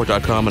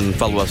YourTechReport.com and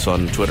follow us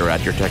on Twitter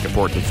at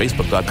YourTechReport and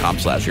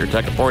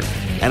Facebook.com/YourTechReport.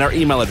 And our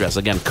email address,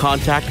 again,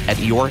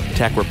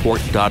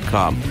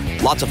 contact@YourTechReport.com.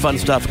 Lots of fun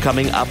stuff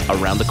coming up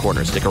around the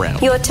corner. Stick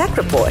around. Your Tech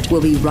Report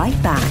will be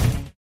right back.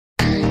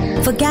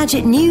 For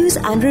gadget news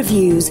and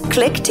reviews,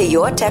 click to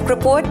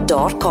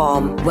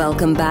YourTechReport.com.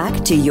 Welcome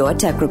back to Your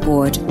Tech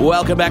Report.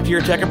 Welcome back to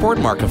Your Tech Report.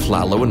 Marco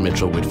Flallo and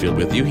Mitchell Whitfield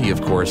with you. He,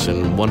 of course,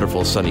 in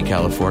wonderful sunny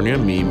California.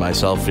 Me,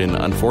 myself, in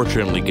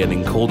unfortunately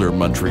getting colder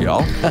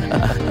Montreal.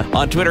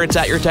 On Twitter, it's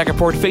at Your Tech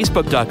Report.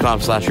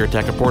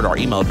 Facebook.com/YourTechReport. Our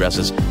email address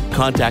is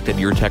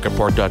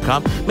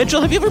contact@YourTechReport.com.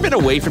 Mitchell, have you ever been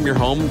away from your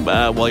home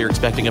while you're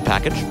expecting a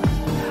package?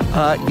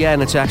 Yeah,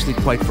 and it's actually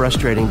quite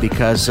frustrating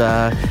because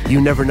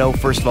you never know,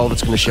 first of all, if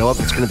it's going to show up.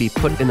 It's going to be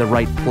put in the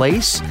right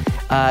place.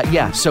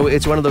 So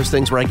it's one of those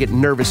things where I get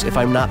nervous if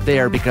I'm not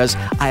there because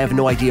I have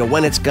no idea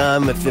when it's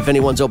come, if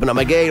anyone's opened up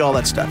my gate, all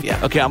that stuff, yeah.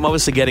 Okay, I'm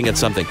obviously getting at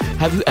something.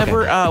 Have you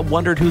ever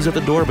wondered who's at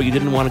the door, but you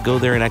didn't want to go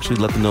there and actually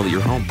let them know that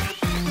you're home?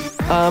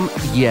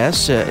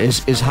 Yes.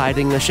 Is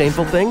hiding a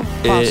shameful thing?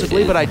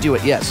 Possibly, but I do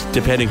it, yes.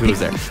 Depending who's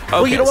there. Okay.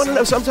 Well, you don't want to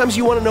know. Sometimes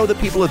you want to know that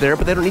people are there,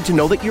 but they don't need to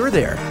know that you're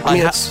there. I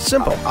mean, it's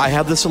simple. I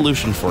have the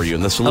solution for you,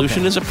 and the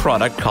solution is a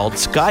product called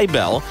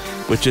Skybell,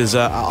 which is,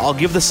 I'll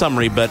give the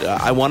summary, but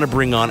I want to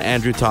bring on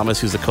Andrew Thomas,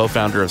 who's the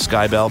co-founder of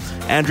Skybell.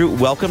 Andrew,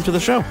 welcome to the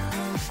show.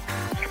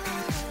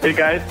 Hey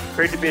guys,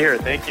 great to be here.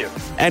 Thank you.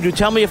 Andrew,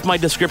 tell me if my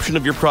description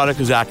of your product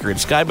is accurate.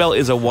 Skybell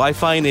is a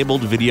Wi-Fi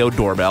enabled video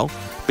doorbell.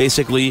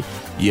 Basically,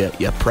 you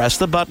press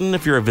the button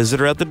if you're a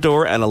visitor at the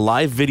door, and a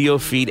live video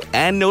feed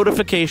and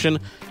notification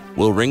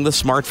will ring the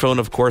smartphone,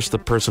 of course, the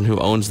person who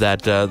owns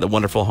that the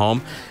wonderful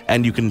home,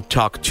 and you can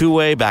talk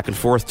two-way, back and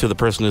forth to the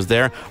person who's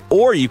there,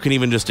 or you can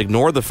even just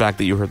ignore the fact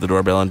that you heard the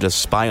doorbell and just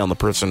spy on the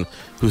person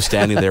who's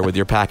standing there with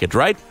your package,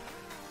 right?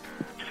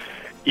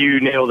 You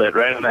nailed it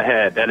right on the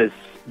head.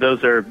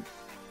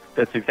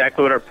 That's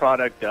exactly what our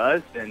product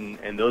does, and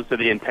those are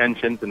the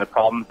intentions and the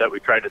problems that we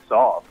try to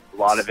solve. A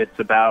lot of it's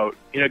about,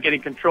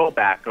 getting control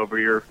back over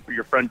your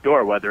front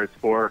door, whether it's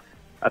for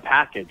a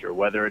package or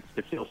whether it's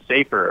to feel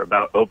safer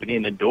about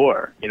opening the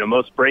door.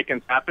 Most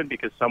break-ins happen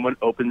because someone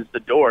opens the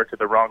door to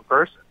the wrong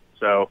person.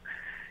 So,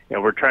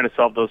 we're trying to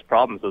solve those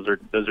problems. Those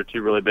are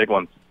two really big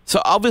ones.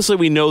 So obviously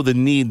we know the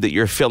need that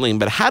you're filling,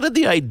 but how did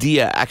the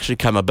idea actually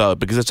come about?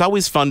 Because it's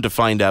always fun to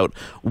find out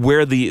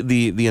where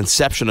the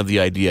inception of the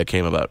idea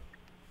came about.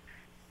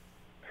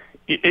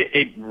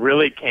 It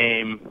really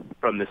came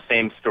from the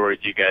same stories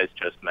you guys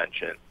just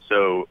mentioned.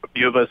 So a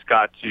few of us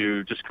got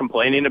to just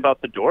complaining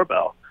about the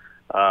doorbell.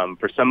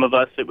 For some of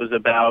us, it was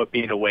about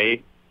being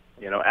away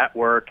at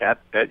work,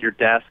 at your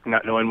desk,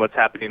 not knowing what's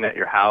happening at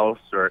your house,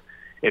 or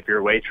if you're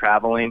away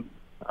traveling,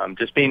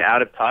 just being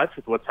out of touch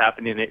with what's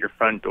happening at your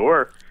front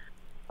door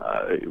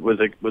was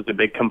a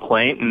big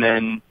complaint. And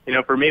then,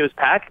 for me, it was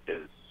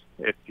packages.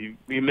 If you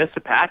miss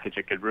a package,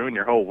 it could ruin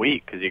your whole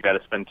week because you got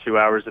to spend 2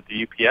 hours at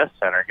the UPS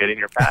center getting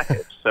your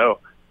package. So,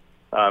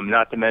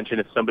 not to mention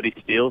if somebody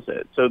steals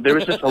it. So there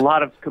was just a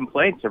lot of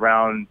complaints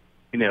around,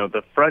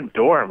 the front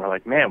door. And we're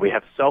like, man, we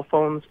have cell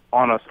phones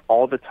on us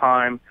all the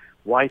time.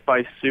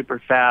 Wi-Fi super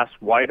fast.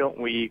 Why don't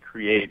we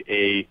create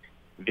a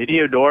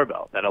video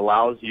doorbell that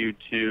allows you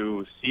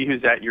to see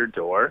who's at your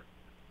door?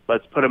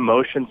 Let's put a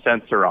motion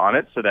sensor on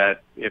it so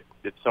that if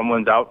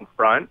someone's out in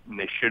front and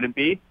they shouldn't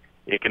be,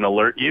 it can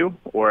alert you.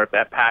 Or if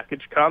that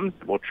package comes,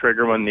 it will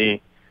trigger when the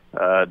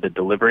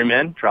delivery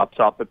man drops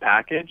off the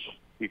package.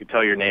 You can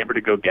tell your neighbor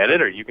to go get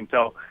it, or you can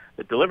tell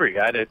the delivery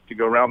guy to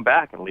go around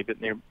back and leave it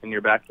in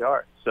your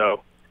backyard.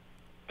 So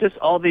just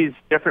all these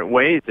different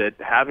ways that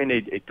having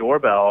a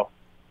doorbell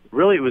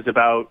really was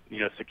about,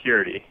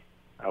 security.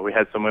 We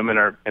had some women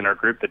in our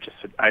group that just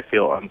said, I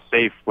feel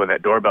unsafe when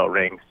that doorbell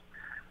rings.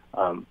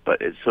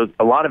 So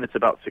a lot of it's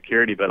about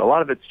security, but a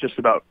lot of it's just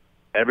about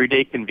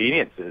everyday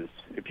conveniences.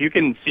 If you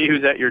can see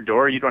who's at your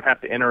door, you don't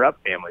have to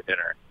interrupt family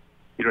dinner.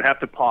 You don't have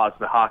to pause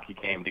the hockey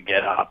game to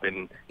get up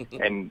and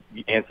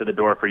answer the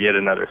door for yet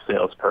another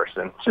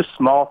salesperson. It's just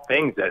small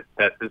things that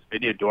this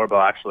video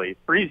doorbell actually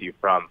frees you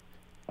from,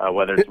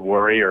 whether it's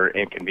worry or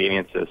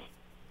inconveniences.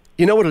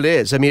 You know what it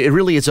is? I mean, it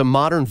really is a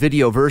modern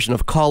video version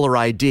of caller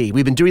ID.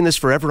 We've been doing this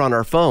forever on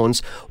our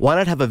phones. Why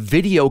not have a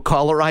video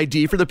caller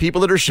ID for the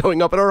people that are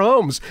showing up in our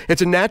homes?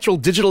 It's a natural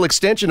digital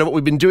extension of what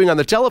we've been doing on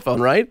the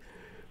telephone, right?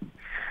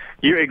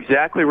 You're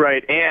exactly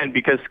right. And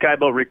because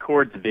Skybell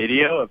records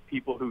video of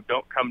people who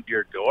don't come to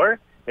your door,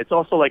 it's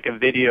also like a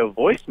video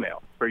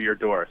voicemail for your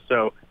door.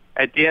 So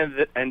at the end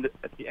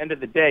of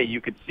the day,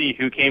 you could see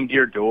who came to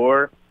your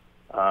door,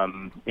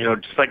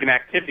 just like an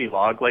activity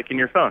log, like in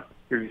your phone.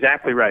 You're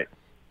exactly right.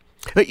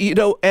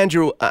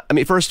 Andrew,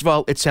 first of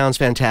all, it sounds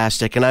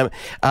fantastic. And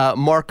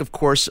Mark, of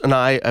course, and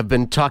I have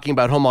been talking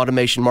about home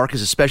automation. Mark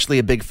is especially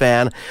a big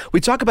fan. We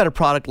talk about a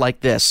product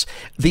like this.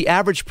 The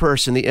average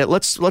person,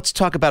 let's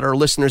talk about our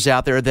listeners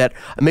out there that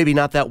are maybe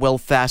not that well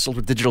faciled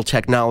with digital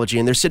technology.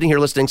 And they're sitting here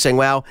listening saying,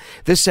 wow,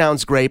 this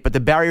sounds great. But the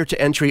barrier to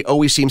entry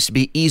always seems to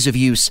be ease of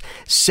use,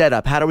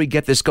 setup. How do we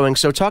get this going?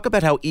 So talk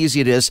about how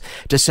easy it is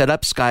to set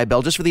up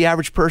Skybell just for the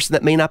average person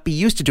that may not be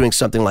used to doing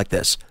something like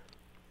this.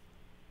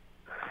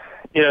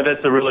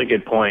 That's a really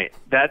good point.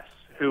 That's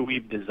who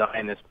we've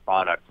designed this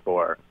product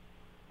for.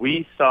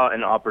 We saw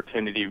an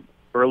opportunity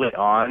early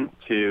on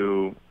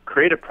to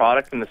create a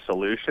product and a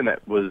solution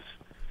that was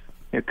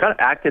kind of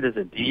acted as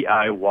a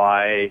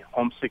DIY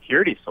home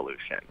security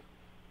solution.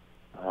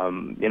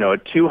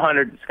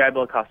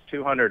 Skybell costs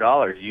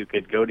 $200. You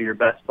could go to your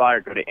Best Buy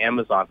or go to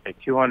Amazon, pay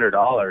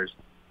 $200,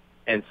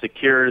 and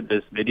secure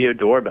this video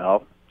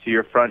doorbell to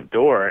your front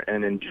door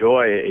and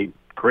enjoy a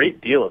great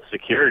deal of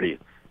security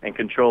and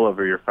control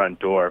over your front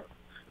door.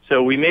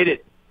 So we made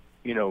it,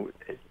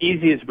 as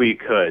easy as we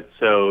could.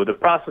 So the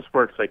process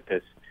works like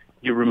this.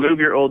 You remove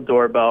your old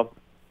doorbell.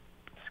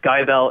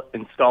 Skybell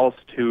installs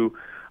to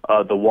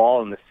the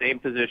wall in the same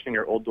position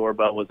your old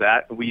doorbell was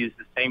at. We use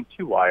the same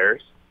two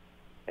wires.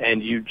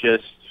 And you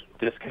just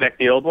disconnect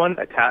the old one,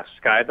 attach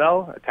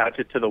Skybell, attach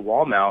it to the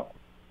wall mount,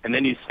 and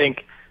then you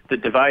sync the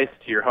device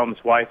to your home's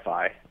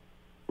Wi-Fi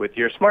with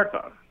your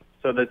smartphone.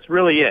 So that's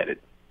really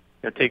it.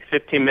 It takes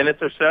 15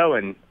 minutes or so,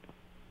 and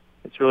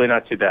it's really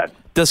not too bad.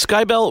 Does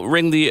Skybell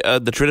ring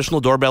the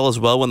traditional doorbell as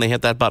well when they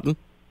hit that button?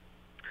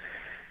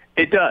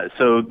 It does.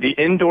 So the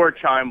indoor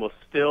chime will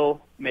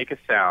still make a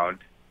sound.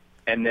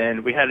 And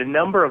then we had a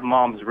number of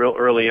moms real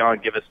early on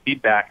give us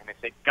feedback, and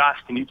they say, gosh,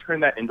 can you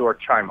turn that indoor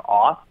chime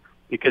off?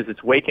 Because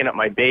it's waking up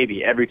my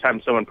baby every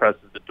time someone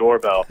presses the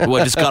doorbell. Well,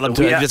 I just got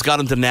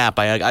him to nap.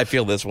 I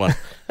feel this one.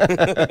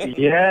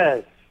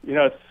 Yes.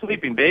 A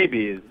sleeping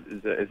baby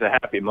is a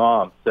happy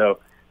mom. So,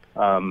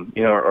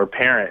 or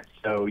parent.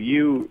 So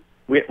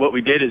what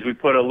we did is we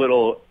put a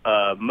little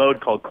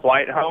mode called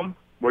Quiet Home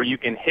where you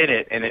can hit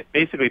it, and it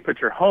basically puts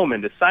your home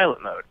into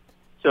silent mode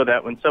so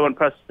that when someone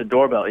presses the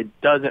doorbell, it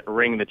doesn't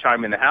ring the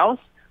chime in the house,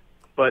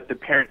 but the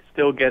parent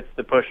still gets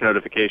the push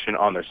notification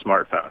on their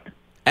smartphone.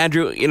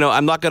 Andrew,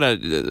 I'm not going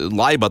to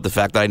lie about the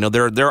fact that I know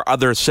there are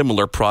other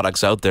similar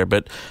products out there,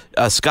 but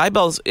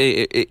Skybell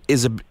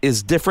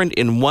is different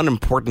in one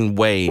important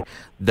way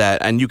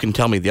that, and you can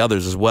tell me the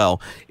others as well,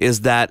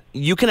 is that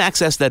you can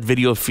access that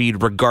video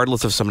feed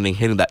regardless of somebody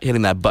hitting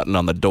that button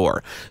on the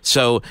door.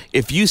 So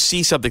if you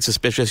see something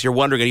suspicious, you're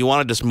wondering, and you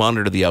want to just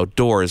monitor the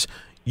outdoors,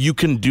 you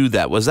can do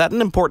that. Was that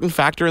an important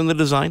factor in the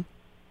design?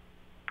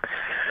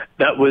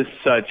 That was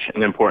such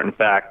an important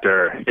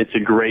factor. It's a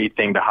great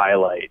thing to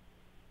highlight.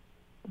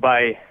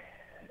 By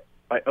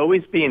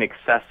always being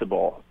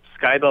accessible,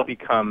 Skybell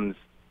becomes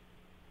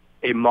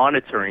a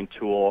monitoring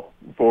tool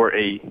for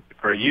a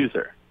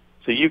user.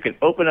 So you can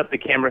open up the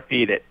camera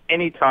feed at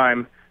any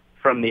time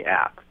from the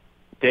app.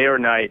 Day or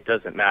night,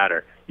 doesn't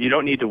matter. You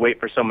don't need to wait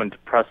for someone to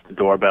press the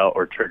doorbell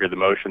or trigger the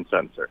motion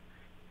sensor.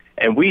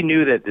 And we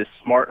knew that this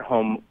smart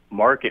home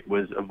market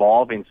was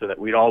evolving so that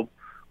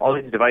all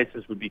these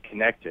devices would be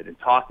connected and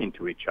talking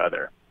to each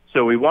other.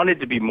 So we wanted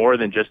to be more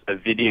than just a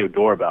video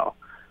doorbell.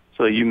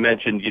 So you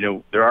mentioned,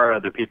 there are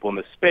other people in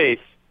the space.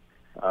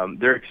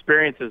 Their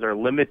experiences are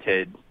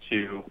limited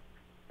to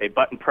a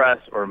button press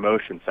or a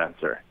motion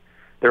sensor.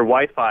 Their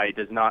Wi-Fi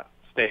does not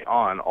stay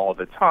on all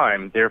the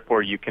time.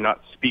 Therefore, you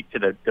cannot speak to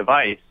the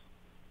device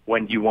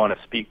when you want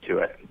to speak to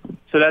it.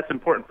 So that's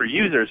important for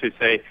users who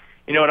say,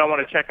 you know what, I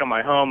want to check on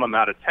my home. I'm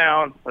out of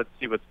town. Let's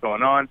see what's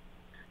going on.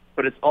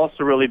 But it's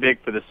also really big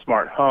for the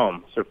smart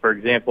home. So, for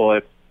example,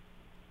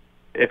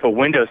 if a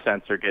window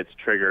sensor gets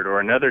triggered or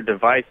another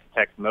device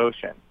detects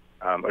motion,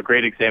 a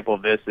great example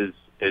of this is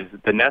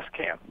the Nest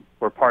Cam.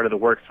 We're part of the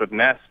Works with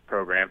Nest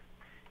program.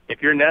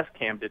 If your Nest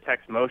Cam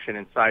detects motion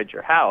inside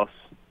your house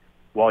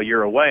while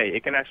you're away,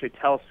 it can actually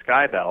tell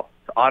Skybell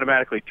to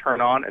automatically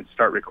turn on and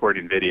start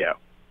recording video.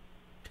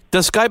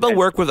 Does Skybell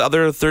work with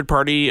other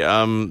third-party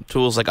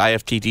tools like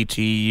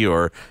IFTTT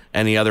or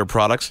any other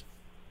products?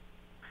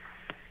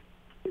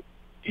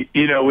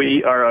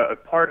 We are a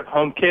part of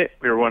HomeKit.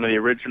 We were one of the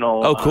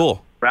original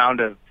cool.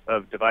 Round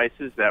of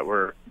devices that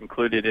were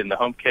included in the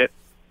HomeKit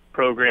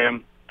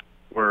program.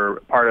 We're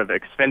part of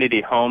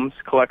Xfinity Home's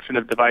collection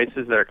of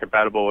devices that are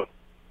compatible with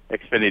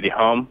Xfinity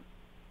Home,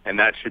 and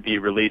that should be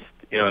released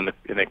in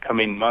the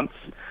coming months.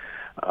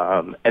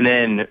 And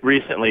then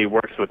recently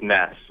Works with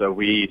Nest. So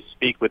we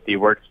speak with the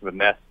the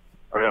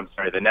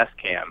Nest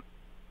Cam.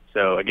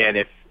 So again,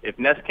 if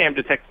Nest Cam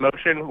detects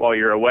motion while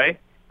you're away,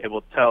 it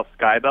will tell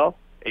Skybell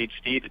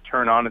HD to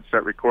turn on and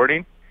start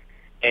recording.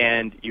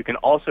 And you can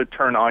also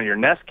turn on your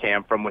Nest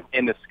Cam from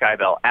within the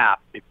Skybell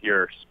app if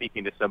you're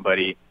speaking to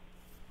somebody,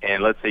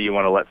 and let's say you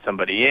want to let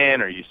somebody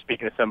in, or you're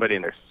speaking to somebody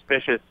and they're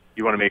suspicious,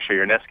 you want to make sure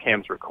your Nest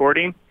Cam's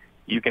recording.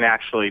 You can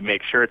actually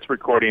make sure it's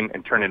recording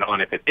and turn it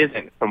on if it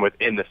isn't from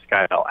within the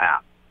Skybell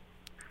app.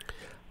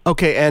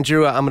 Okay,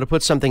 Andrew, I'm going to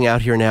put something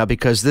out here now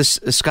because this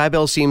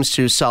Skybell seems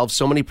to solve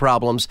so many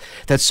problems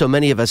that so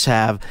many of us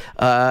have.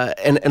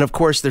 And of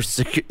course, there's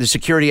the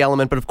security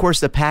element, but of course,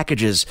 the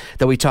packages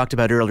that we talked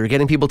about earlier,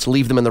 getting people to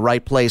leave them in the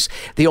right place.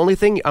 The only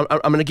thing, I'm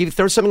going to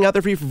throw something out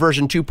there for you for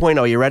version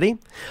 2.0. You ready?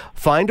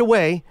 Find a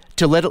way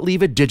to let it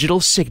leave a digital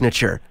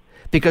signature.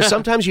 Because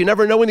sometimes you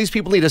never know when these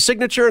people need a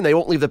signature and they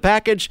won't leave the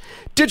package.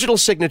 Digital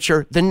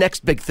signature, the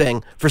next big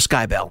thing for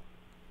Skybell.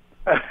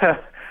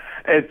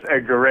 It's a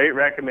great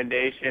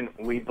recommendation.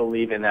 We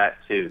believe in that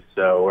too,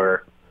 so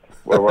we're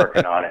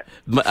working on it.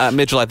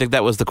 Mitchell, I think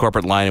that was the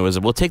corporate line. It was,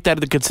 we'll take that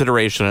into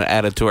consideration and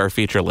add it to our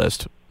feature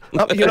list.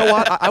 You know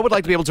what? I would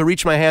like to be able to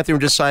reach my hand through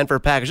and just sign for a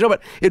package. No,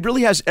 but it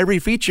really has every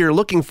feature you're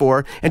looking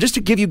for. And just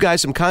to give you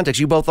guys some context,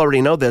 you both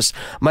already know this,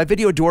 my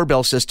video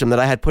doorbell system that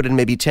I had put in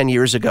maybe 10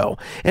 years ago,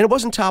 and it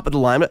wasn't top of the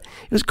line, but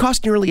it was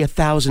cost nearly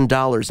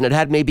 $1,000, and it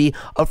had maybe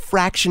a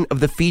fraction of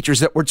the features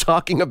that we're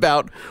talking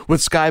about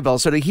with Skybell.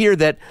 So to hear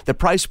that the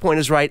price point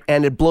is right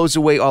and it blows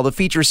away all the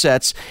feature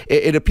sets,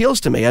 it appeals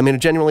to me. I mean,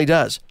 it genuinely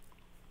does.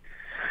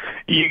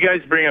 You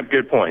guys bring up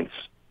good points.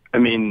 I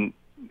mean,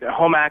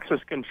 home access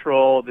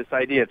control, this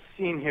idea of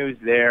seeing who's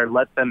there,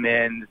 let them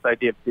in, this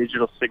idea of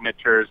digital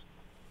signatures,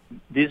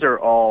 these are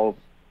all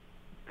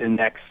the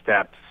next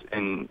steps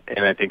in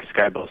I think,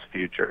 Skybell's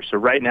future. So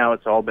right now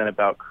it's all been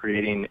about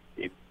creating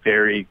a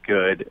very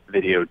good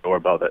video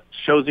doorbell that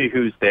shows you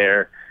who's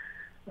there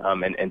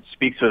and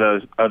speaks with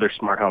those other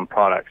smart home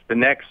products. The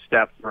next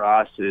step for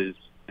us is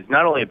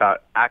not only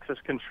about access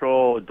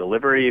control,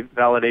 delivery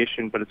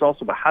validation, but it's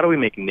also about how do we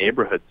make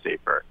neighborhoods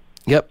safer?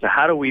 Yep. So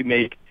how do we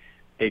make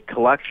a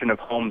collection of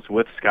homes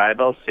with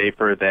Skybell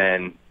safer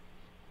than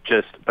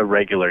just a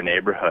regular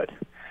neighborhood?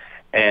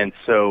 And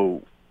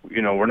so,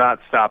 we're not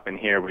stopping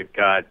here. We've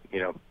got,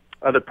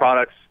 other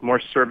products, more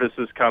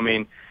services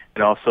coming,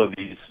 and also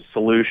these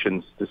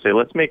solutions to say,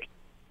 let's make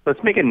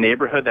a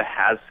neighborhood that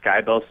has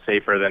Skybell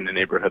safer than the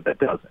neighborhood that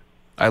doesn't.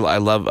 I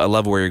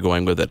love where you're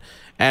going with it.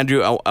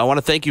 Andrew, I want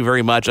to thank you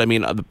very much. I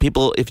mean,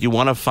 people, if you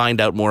want to find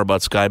out more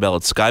about Skybell,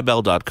 it's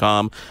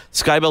skybell.com.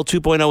 Skybell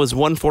 2.0 is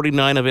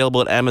 $149,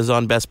 available at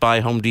Amazon, Best Buy,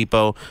 Home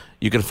Depot.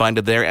 You can find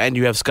it there. And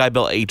you have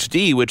Skybell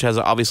HD, which has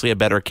obviously a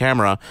better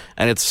camera,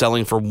 and it's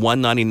selling for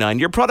 $199.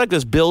 Your product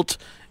is built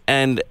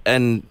and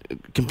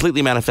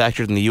completely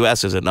manufactured in the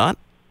U.S., is it not?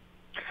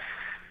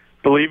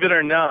 Believe it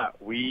or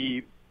not,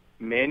 we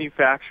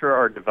manufacture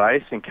our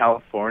device in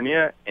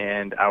California,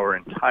 and our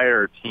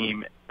entire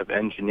team of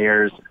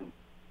engineers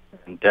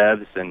and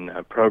devs and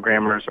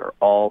programmers are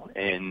all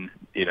in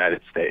the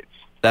United States.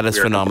 That is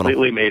phenomenal.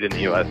 Completely made in the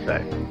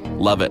USA.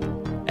 Love it.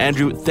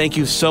 Andrew, thank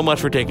you so much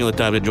for taking the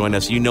time to join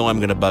us. You know I'm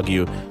going to bug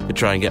you to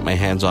try and get my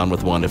hands on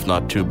with one, if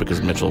not two,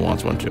 because Mitchell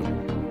wants one too.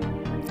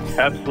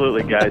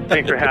 Absolutely, guys.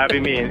 Thanks for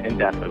having me, and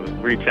definitely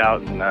reach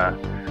out,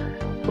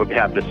 and we'll be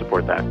happy to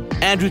support that.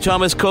 Andrew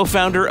Thomas,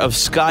 co-founder of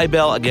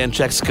Skybell. Again,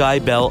 check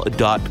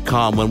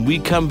skybell.com. When we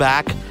come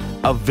back,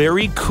 a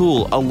very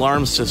cool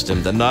alarm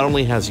system that not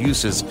only has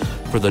uses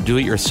for the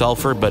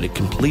do-it-yourselfer, but a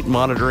complete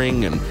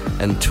monitoring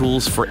and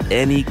tools for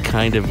any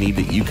kind of need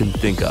that you can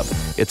think of.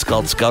 It's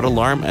called Scout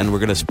Alarm, and we're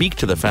going to speak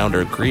to the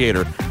founder and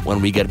creator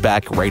when we get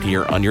back right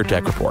here on Your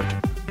Tech Report.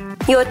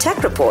 Your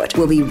Tech Report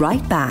will be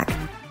right back.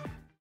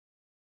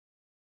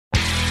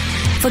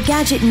 For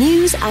gadget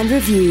news and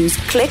reviews,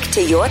 click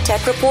to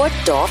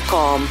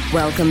YourTechReport.com.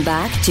 Welcome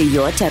back to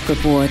Your Tech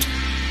Report.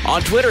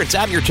 On Twitter, it's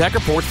at Your Tech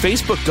Report,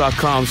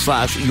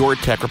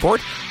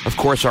 Facebook.com/YourTechReport. Of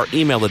course, our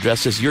email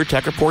address is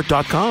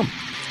YourTechReport.com.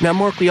 Now,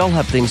 Mark, we all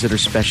have things that are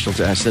special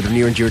to us, that are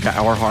near and dear to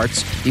our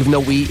hearts. Even though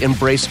we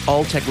embrace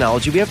all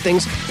technology, we have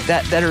things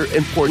that are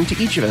important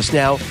to each of us.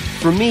 Now,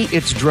 for me,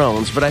 it's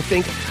drones, but I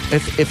think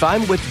if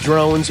I'm with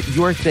drones,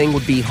 your thing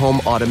would be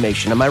home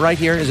automation. Am I right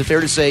here? Is it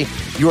fair to say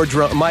your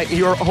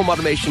home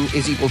automation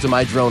is equal to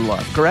my drone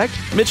love, correct?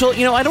 Mitchell,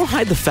 I don't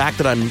hide the fact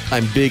that I'm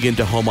big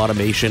into home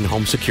automation,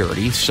 home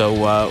security.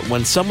 So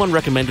when someone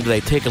recommended that I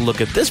take a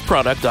look at this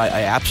product,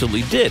 I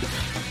absolutely did.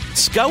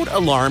 Scout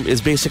Alarm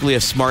is basically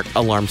a smart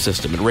alarm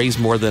system. It raised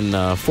more than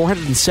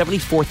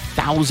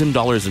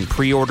 $474,000 in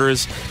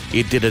pre-orders.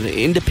 It did an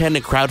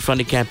independent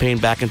crowdfunding campaign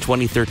back in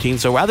 2013.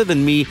 So rather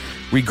than me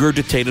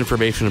regurgitate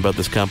information about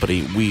this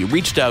company, we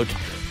reached out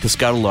to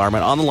Scout Alarm.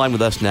 And on the line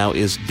with us now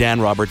is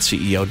Dan Roberts,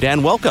 CEO.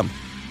 Dan, welcome.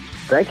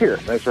 Thank you.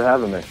 Thanks for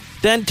having me.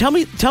 Dan, tell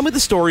me the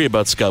story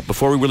about Scout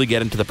before we really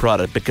get into the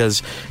product,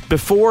 because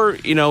before,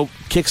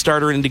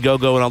 Kickstarter and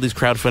Indiegogo and all these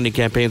crowdfunding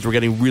campaigns were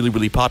getting really,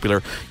 really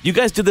popular, you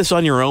guys did this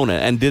on your own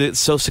and did it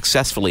so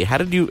successfully. How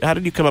did you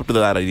come up with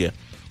that idea?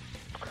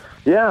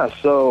 Yeah,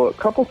 so a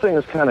couple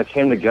things kind of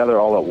came together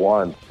all at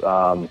once.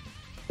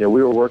 We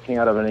were working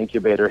out of an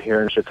incubator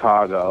here in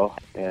Chicago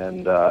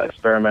and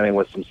experimenting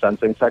with some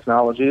sensing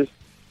technologies.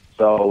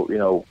 So,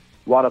 a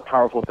lot of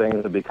powerful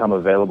things have become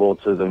available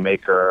to the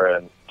maker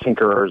and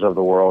tinkerers of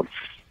the world.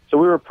 So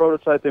we were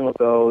prototyping with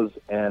those,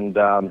 and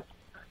at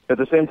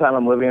the same time,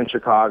 I'm living in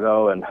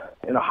Chicago and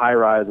in a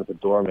high-rise as a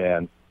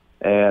doorman,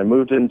 and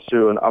moved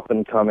into an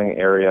up-and-coming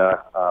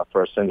area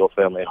for a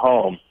single-family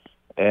home,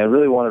 and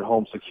really wanted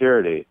home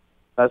security.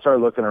 I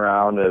started looking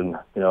around, and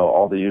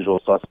all the usual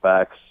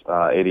suspects,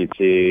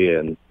 ADT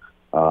and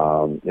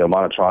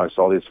Monotronics,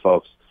 all these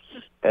folks,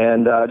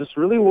 and just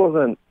really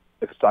wasn't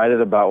excited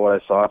about what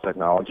I saw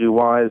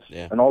technology-wise,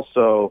 and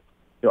also,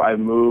 I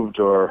moved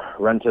or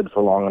rented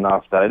for long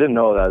enough that I didn't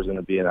know that I was going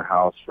to be in a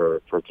house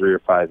for 3 or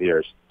 5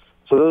 years.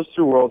 So those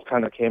two worlds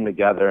kind of came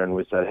together, and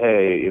we said,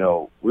 hey,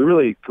 we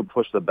really could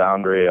push the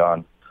boundary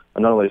on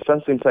not only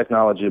sensing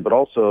technology, but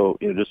also,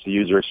 just the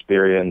user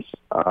experience,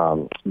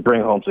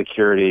 bring home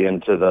security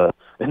into the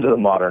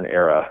modern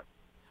era.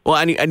 Well,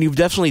 and you've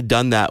definitely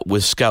done that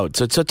with Scout.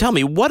 So tell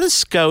me, what does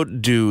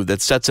Scout do that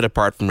sets it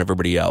apart from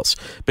everybody else?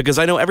 Because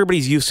I know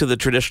everybody's used to the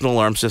traditional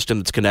alarm system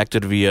that's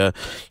connected via,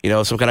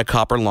 some kind of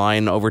copper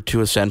line over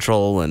to a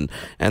central, and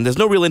there's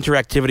no real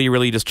interactivity.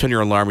 Really, you just turn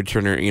your alarm, you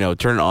turn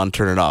it on,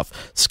 turn it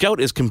off.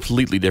 Scout is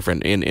completely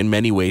different in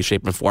many ways,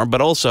 shape, and form,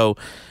 but also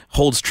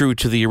holds true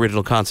to the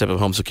original concept of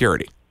home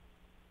security.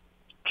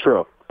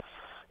 True.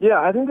 Yeah,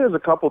 I think there's a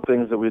couple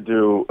things that we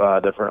do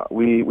different.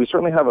 We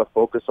certainly have a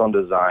focus on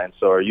design,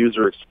 so our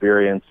user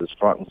experience is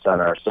front and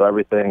center. So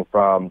everything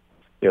from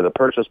the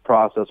purchase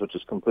process, which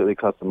is completely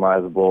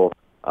customizable,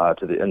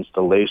 to the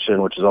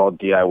installation, which is all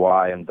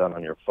DIY and done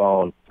on your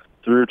phone,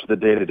 through to the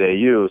day-to-day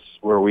use,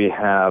 where we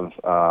have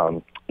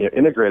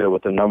integrated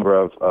with a number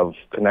of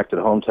connected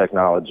home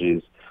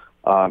technologies.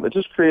 It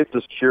just creates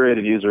this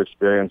curated user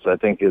experience that I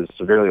think is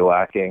severely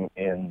lacking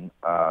in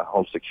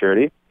home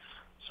security.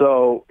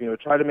 So,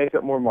 try to make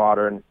it more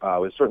modern.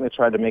 We certainly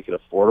tried to make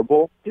it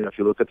affordable. If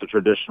you look at the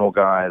traditional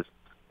guys,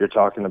 you're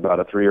talking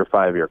about a 3 or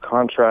 5 year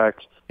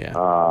contract,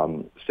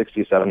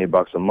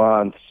 $60-$70 a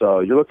month. So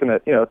you're looking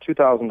at,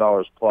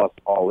 $2,000 plus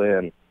all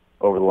in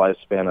over the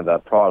lifespan of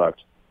that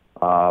product.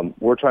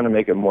 We're trying to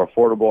make it more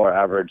affordable. Our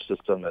average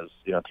system is,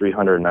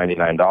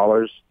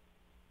 $399.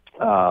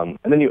 And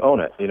then you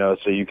own it,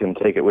 so you can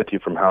take it with you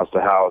from house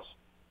to house,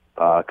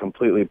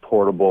 completely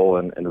portable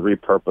and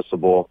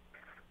repurposable.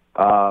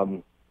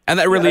 And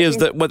that really is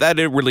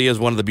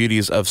one of the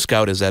beauties of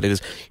Scout, is that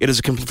it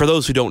is for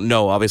those who don't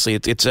know, obviously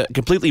it's a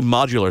completely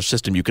modular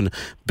system. You can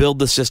build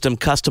the system,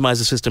 customize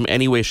the system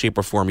any way, shape,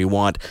 or form you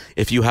want.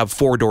 If you have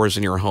 4 doors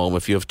in your home,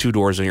 if you have 2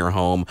 doors in your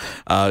home,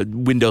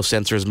 window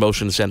sensors,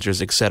 motion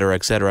sensors, et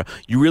cetera,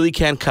 you really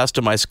can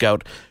customize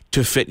Scout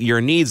to fit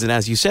your needs. And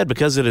as you said,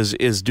 because it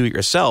is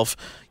do-it-yourself,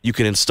 you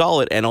can install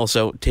it and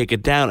also take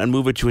it down and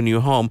move it to a new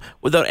home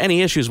without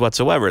any issues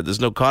whatsoever. There's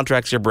no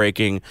contracts you're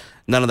breaking,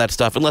 none of that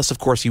stuff, unless, of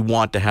course, you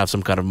want to have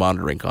some kind of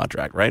monitoring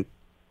contract, right?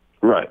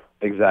 Right,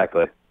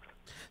 exactly.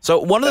 So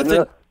one of the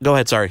things... Go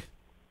ahead, sorry.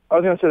 I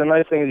was going to say the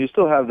nice thing is you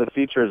still have the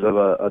features of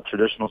a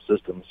traditional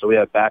system. So we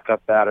have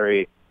backup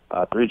battery,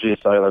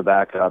 3G cellular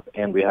backup,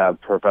 and we have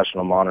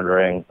professional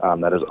monitoring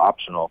that is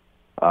optional.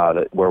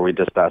 Where we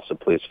dispatch the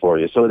police for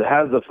you. So it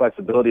has the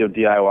flexibility of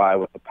DIY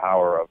with the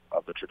power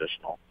of the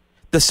traditional.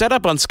 The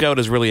setup on Scout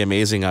is really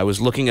amazing. I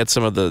was looking at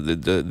some of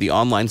the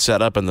online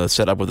setup and the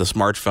setup with the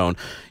smartphone.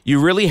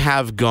 You really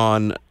have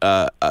gone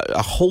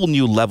a whole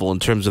new level in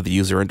terms of the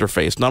user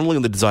interface, not only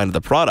in the design of the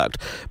product,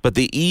 but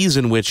the ease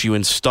in which you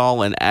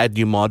install and add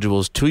new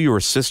modules to your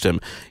system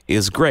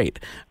is great.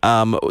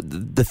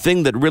 The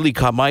thing that really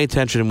caught my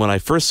attention when I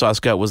first saw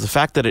Scout was the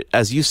fact that,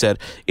 as you said,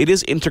 it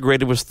is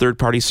integrated with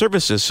third-party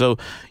services, so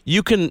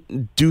you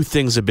can do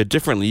things a bit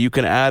differently. You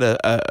can add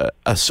a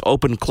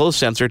open-close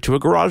sensor to a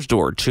garage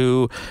door,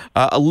 to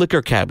a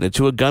liquor cabinet,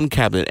 to a gun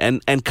cabinet,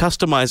 and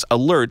customize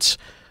alerts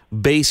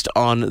based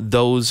on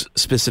those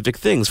specific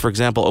things. For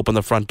example, open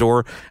the front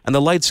door and the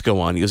lights go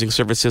on using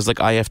services like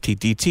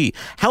IFTTT.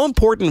 How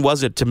important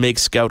was it to make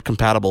Scout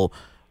compatible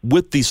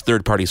with these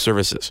third-party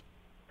services?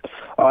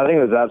 I think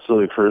it was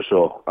absolutely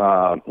crucial.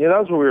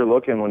 That's what we were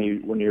looking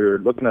when you're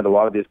looking at a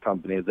lot of these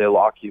companies. They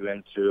lock you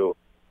into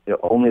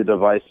only the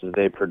devices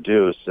they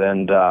produce,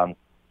 and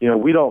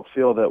we don't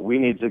feel that we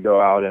need to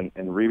go out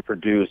and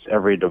reproduce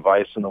every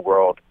device in the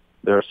world.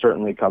 There are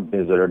certainly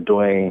companies that are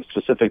doing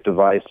specific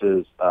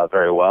devices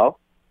very well.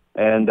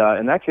 And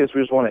in that case,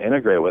 we just want to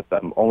integrate with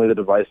them. Only the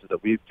devices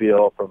that we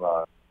feel from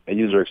a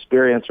user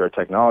experience or a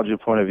technology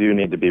point of view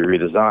need to be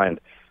redesigned.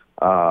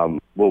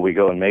 Will we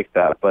go and make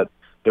that? But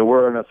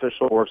we're an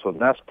official Works with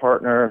Nest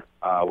partner.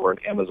 We're an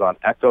Amazon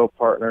Echo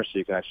partner, so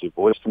you can actually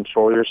voice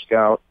control your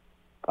Scout.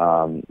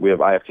 We have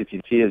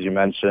IFTTT, as you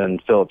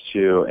mentioned, Philips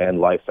Hue, and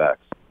LifeX.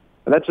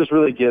 And that just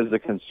really gives the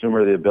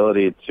consumer the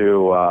ability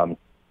to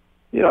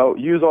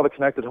use all the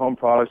connected home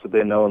products that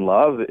they know and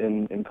love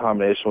in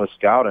combination with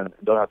Scout, and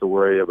don't have to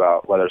worry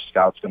about whether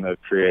Scout's going to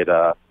create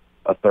a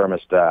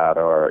thermostat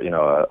or,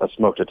 a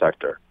smoke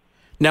detector.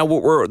 Now,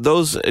 were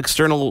those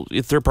external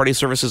third-party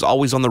services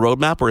always on the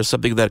roadmap, or is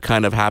something that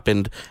kind of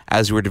happened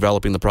as you were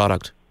developing the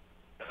product?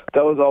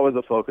 That was always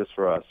a focus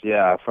for us,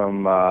 yeah.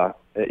 From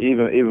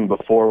even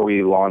before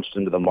we launched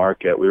into the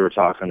market, we were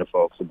talking to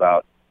folks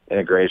about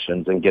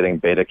integrations and getting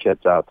beta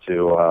kits out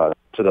to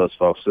those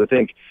folks. So I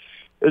think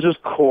it's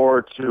just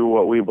core to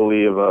what we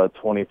believe a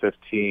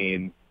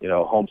 2015,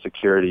 home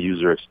security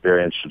user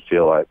experience should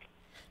feel like.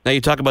 Now, you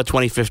talk about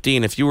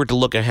 2015. If you were to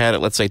look ahead at,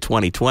 let's say,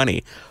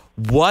 2020,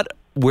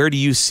 where do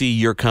you see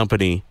your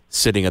company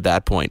sitting at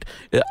that point?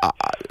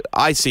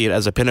 I see it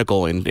as a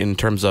pinnacle in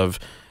terms of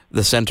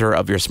the center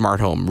of your smart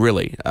home,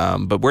 really.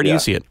 But where do you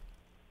see it?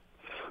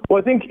 Well,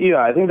 I think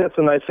that's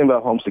the nice thing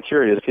about home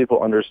security is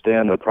people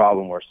understand the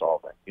problem we're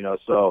solving.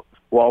 So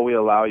while we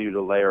allow you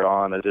to layer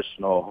on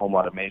additional home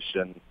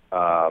automation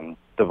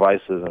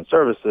devices and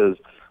services,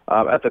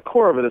 at the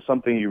core of it is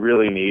something you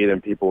really need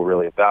and people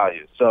really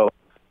value. So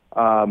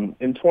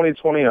in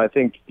 2020, I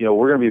think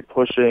we're going to be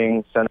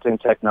pushing sensing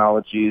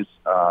technologies.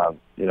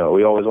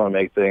 We always want to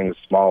make things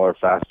smaller,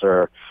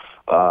 faster,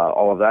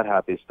 all of that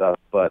happy stuff.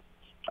 But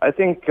I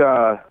think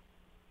the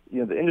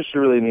industry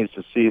really needs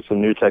to see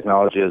some new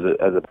technology as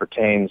it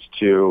pertains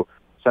to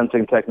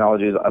sensing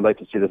technologies. I'd like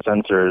to see the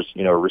sensors,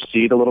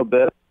 recede a little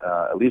bit,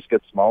 at least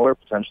get smaller,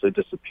 potentially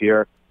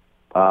disappear,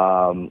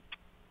 and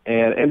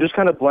just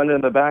kind of blend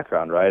in the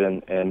background, right?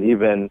 And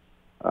even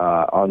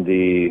on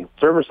the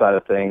server side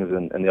of things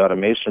and the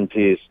automation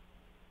piece,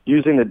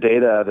 using the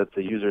data that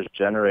the user's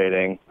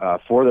generating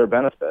for their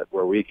benefit,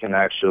 where we can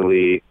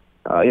actually,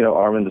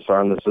 arm and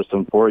disarm the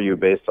system for you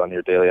based on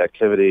your daily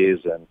activities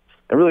and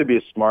really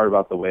be smart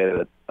about the way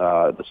that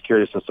the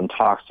security system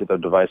talks to the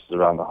devices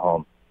around the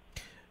home.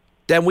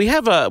 Dan, we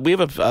have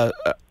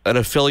an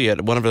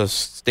affiliate, one of the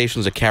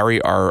stations that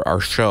carry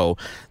our show,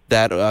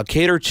 that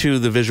cater to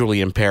the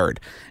visually impaired.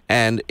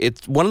 And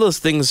it's one of those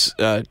things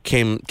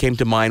came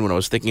to mind when I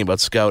was thinking about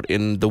Scout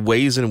in the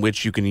ways in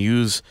which you can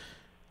use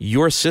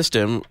your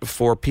system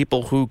for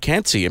people who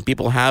can't see and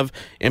people have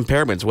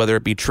impairments, whether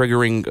it be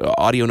triggering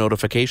audio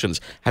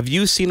notifications. Have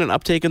you seen an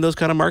uptake in those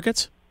kind of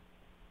markets?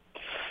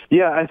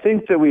 Yeah, I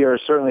think that we are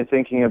certainly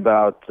thinking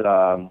about,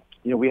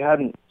 we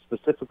hadn't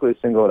specifically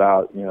singled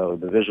out,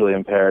 the visually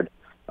impaired.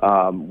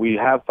 We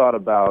have thought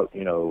about,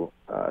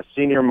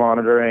 senior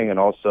monitoring and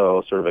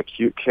also sort of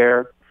acute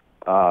care.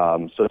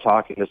 So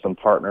talking to some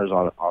partners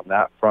on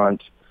that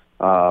front.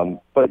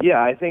 But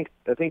yeah, I think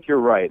you're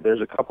right.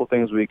 There's a couple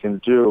things we can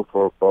do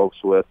for folks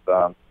with,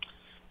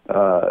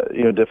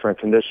 different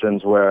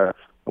conditions where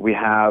we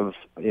have,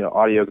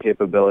 audio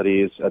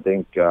capabilities. I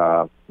think,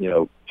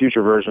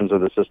 future versions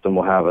of the system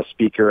will have a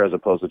speaker as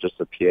opposed to just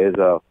a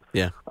piezo.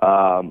 Yeah.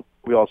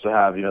 We also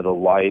have, the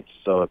lights.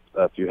 So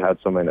if you had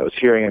something that was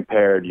hearing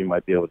impaired, you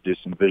might be able to do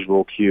some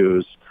visual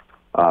cues.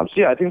 So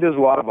yeah, I think there's a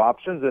lot of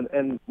options.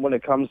 And when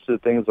it comes to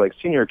things like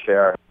senior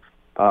care,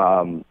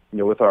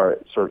 with our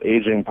sort of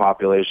aging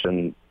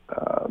population,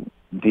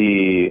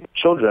 the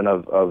children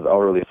of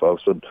elderly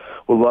folks would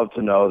love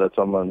to know that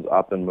someone's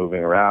up and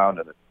moving around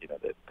and,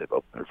 they've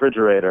opened the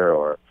refrigerator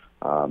or,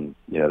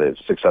 they've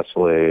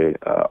successfully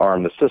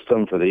armed the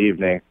system for the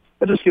evening.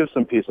 It just gives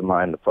some peace of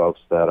mind to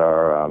folks that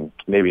are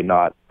maybe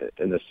not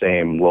in the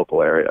same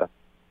local area.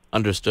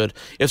 Understood.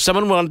 If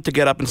someone wanted to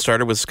get up and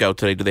started with Scout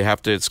today, do they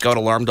have to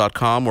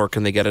scoutalarm.com or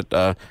can they get it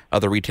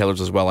other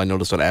retailers as well? I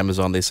noticed on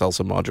Amazon they sell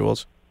some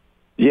modules.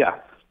 Yeah.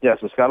 Yeah,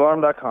 so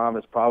ScoutAlarm.com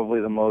is probably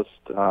the most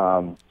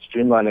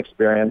streamlined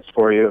experience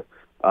for you.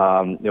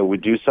 We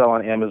do sell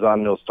on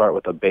Amazon. You'll start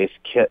with a base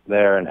kit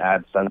there and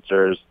add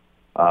sensors.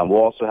 We'll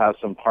also have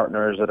some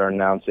partners that are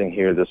announcing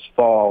here this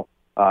fall.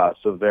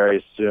 So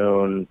very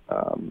soon,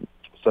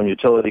 some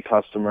utility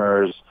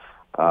customers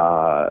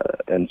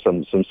and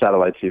some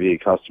satellite TV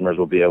customers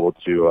will be able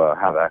to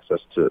have access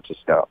to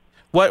Scout.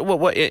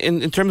 What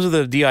in terms of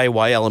the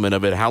DIY element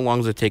of it, how long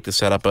does it take to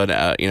set up an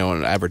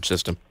average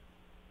system?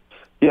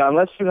 Yeah,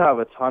 unless you have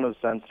a ton of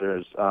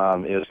sensors, it's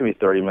going to be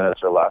 30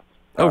 minutes or less.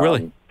 Oh,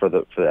 really? For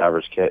the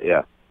average kit,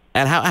 yeah.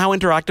 And how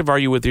interactive are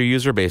you with your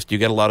user base? Do you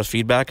get a lot of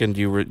feedback, and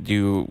do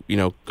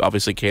you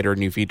obviously cater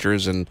new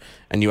features and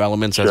new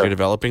elements as you're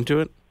developing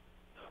to it?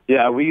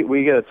 Yeah,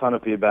 we get a ton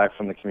of feedback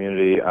from the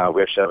community.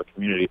 We actually have a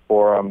community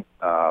forum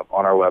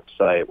on our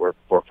website where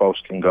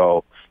folks can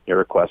go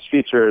request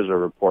features or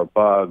report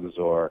bugs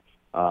or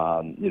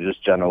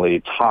just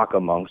generally talk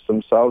amongst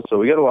themselves. So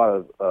we get a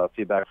lot of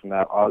feedback from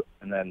that.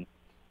 And then,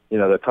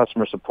 the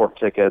customer support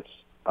tickets,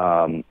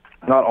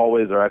 not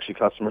always are actually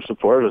customer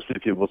support. There's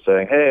people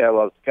saying, hey, I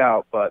love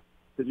Scout, but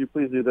could you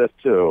please do this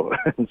too?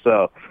 And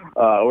so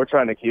we're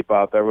trying to keep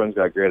up. Everyone's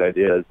got great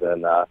ideas,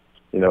 and,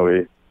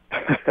 we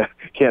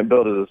can't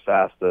build it as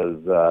fast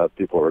as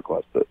people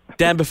request it.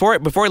 Dan, before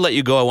I let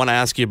you go, I want to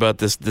ask you about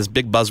this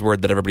big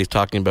buzzword that everybody's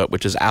talking about,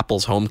 which is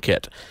Apple's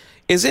HomeKit.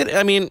 Is it,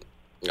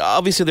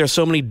 obviously there's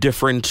so many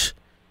different,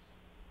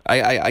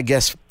 I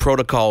guess,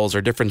 protocols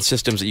or different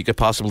systems that you could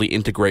possibly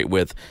integrate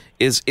with.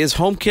 Is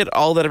HomeKit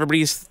all that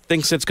everybody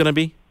thinks it's going to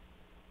be?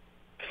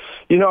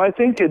 I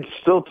think it's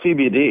still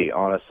TBD,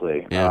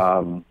 honestly.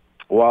 Yeah.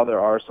 While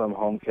there are some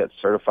HomeKit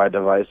certified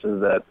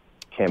devices that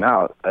came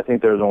out, I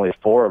think there's only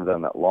 4 of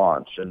them at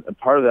launch. And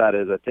part of that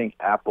is I think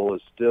Apple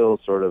is still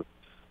sort of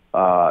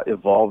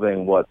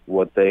evolving what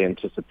they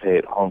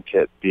anticipate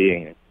HomeKit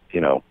being,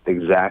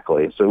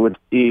 exactly. So with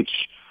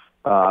each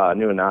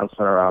new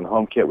announcement around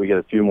HomeKit, we get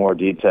a few more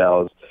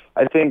details.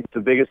 I think the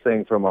biggest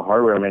thing from a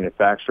hardware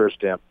manufacturer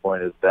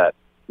standpoint is that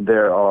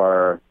there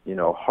are,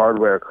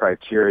 hardware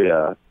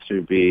criteria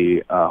to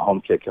be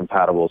HomeKit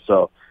compatible.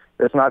 So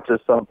it's not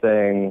just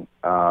something...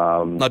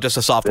 not just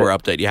a software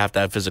update. You have to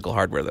have physical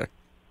hardware there.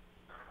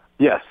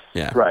 Yes.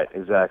 Yeah. Right.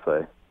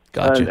 Exactly.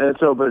 Gotcha.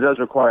 But it does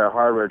require a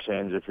hardware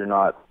change if you're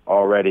not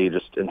already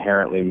just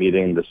inherently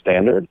meeting the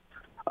standard.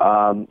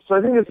 So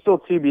I think it's still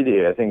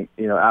TBD. I think,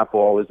 Apple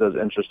always does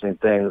interesting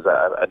things.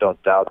 I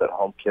don't doubt that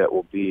HomeKit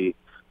will be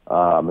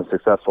a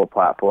successful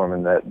platform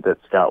and that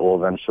Scout will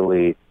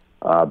eventually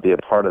be a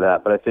part of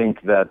that. But I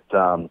think that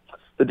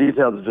the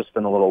details have just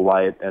been a little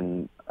light,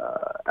 and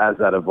as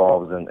that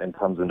evolves and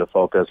comes into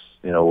focus,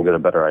 we'll get a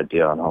better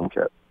idea on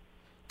HomeKit.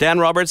 Dan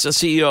Roberts,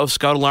 CEO of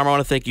Scout Alarm, I want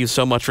to thank you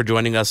so much for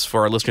joining us.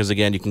 For our listeners,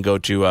 again, you can go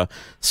to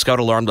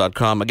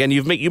scoutalarm.com. Again,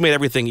 you made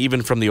everything,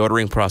 even from the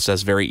ordering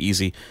process, very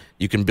easy.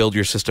 You can build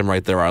your system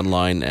right there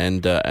online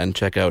and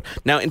check out.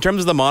 Now, in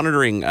terms of the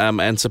monitoring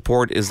and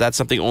support, is that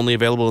something only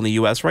available in the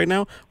U.S. right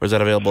now, or is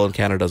that available in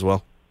Canada as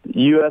well?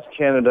 U.S.,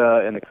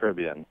 Canada, and the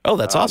Caribbean. Oh,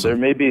 that's awesome. There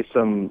may be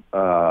some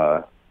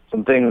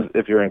things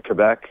if you're in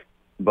Quebec,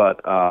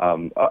 but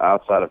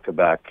outside of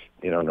Quebec,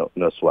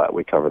 no sweat.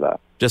 We cover that.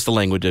 Just a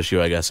language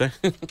issue, I guess, eh?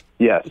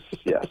 Yes,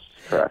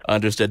 correct.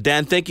 Understood.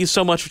 Dan, thank you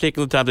so much for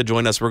taking the time to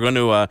join us. We're going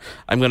to,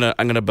 I'm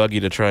going to bug you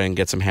to try and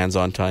get some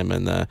hands-on time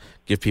and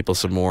give people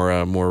some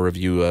more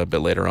review a bit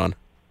later on.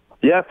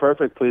 Yeah,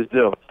 perfect. Please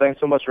do.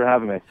 Thanks so much for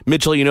having me.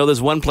 Mitchell,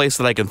 there's one place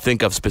that I can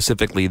think of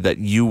specifically that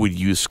you would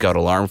use Scout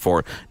Alarm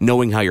for,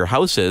 knowing how your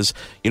house is.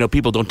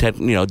 People don't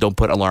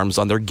put alarms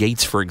on their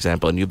gates, for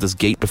example, and you have this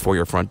gate before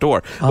your front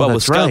door.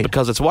 With Scout, right.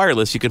 because it's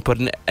wireless, you can put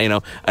an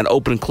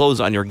open and close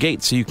on your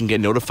gate, so you can get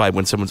notified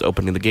when someone's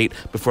opening the gate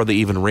before they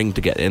even ring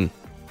to get in.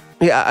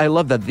 Yeah, I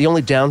love that. The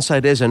only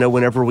downside is I know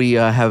whenever we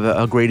have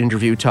a great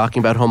interview talking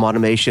about home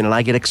automation and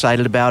I get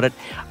excited about it,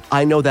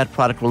 I know that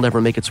product will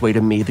never make its way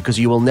to me because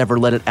you will never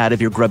let it out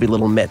of your grubby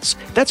little mitts.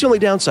 That's the only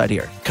downside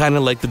here. Kind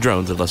of like the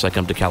drones, unless I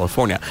come to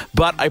California.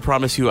 But I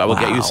promise you, I will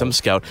get you some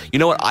Scout. You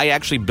know what? I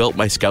actually built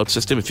my Scout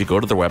system. If you go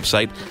to their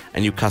website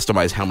and you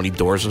customize how many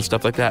doors and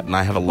stuff like that, and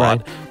I have a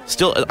lot,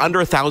 still under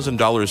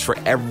 $1,000 for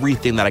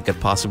everything that I could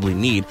possibly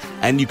need,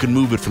 and you can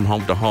move it from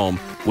home to home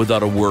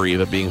without a worry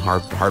of it being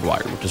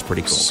hardwired, which is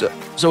pretty cool.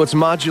 So it's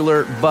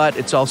modular, but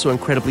it's also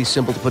incredibly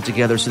simple to put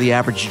together, so the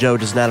average Joe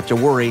does not have to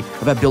worry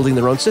about building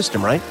their own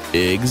system, right?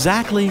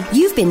 Exactly.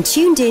 You've been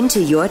tuned in to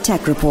Your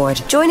Tech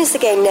Report. Join us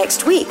again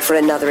next week for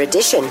another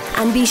edition.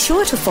 And be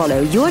sure to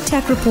follow Your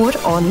Tech Report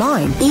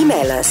online.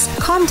 Email us,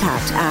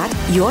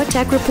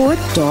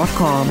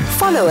 contact@YourTechReport.com.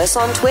 Follow us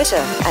on Twitter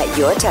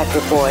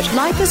 @YourTechReport.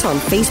 Like us on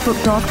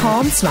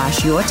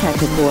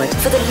Facebook.com/YourTechReport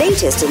for the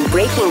latest in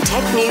breaking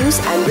tech news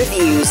and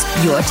reviews.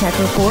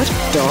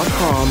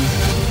 YourTechReport.com.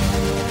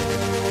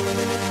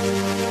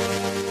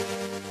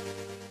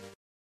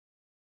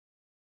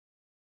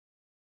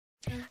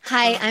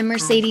 Hi, I'm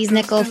Mercedes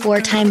Nichol,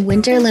 4-time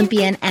Winter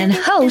Olympian and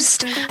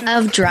host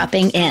of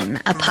Dropping In,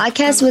 a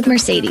podcast with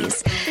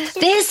Mercedes.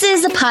 This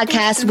is a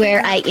podcast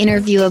where I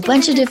interview a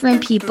bunch of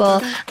different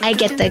people. I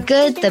get the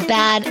good, the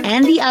bad,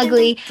 and the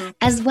ugly,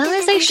 as well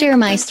as I share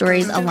my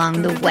stories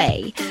along the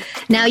way.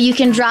 Now you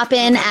can drop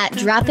in at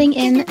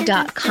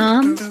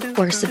droppingin.com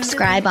or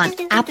subscribe on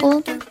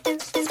Apple,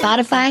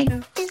 Spotify,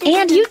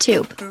 and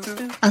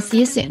YouTube. I'll see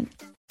you soon.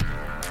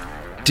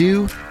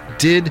 Do,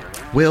 did,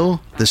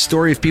 will, the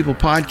Story of People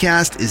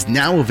podcast is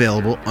now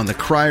available on the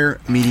Crier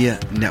Media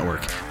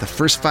Network. The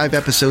first 5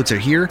 episodes are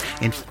here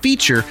and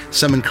feature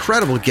some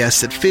incredible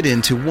guests that fit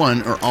into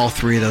one or all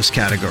 3 of those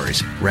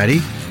categories. Ready?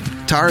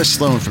 Tara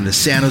Sloan from the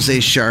San Jose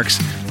Sharks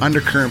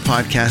Undercurrent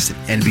podcast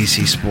at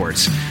NBC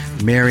Sports.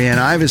 Marianne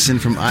Iveson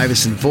from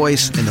Iveson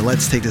Voice and the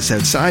Let's Take This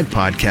Outside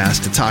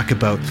podcast to talk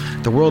about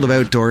the world of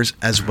outdoors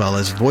as well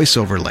as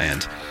voiceover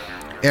land.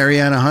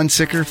 Ariana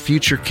Hunsicker,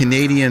 future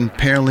Canadian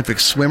Paralympic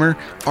swimmer,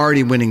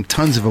 already winning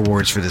tons of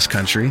awards for this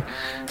country.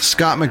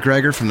 Scott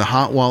McGregor from the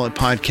Hot Wallet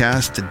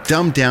podcast to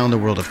dumb down the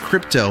world of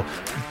crypto,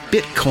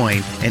 Bitcoin,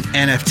 and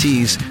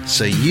NFTs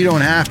so you don't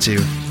have to.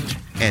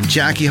 And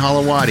Jackie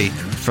Holowati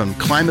from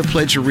Climate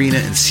Pledge Arena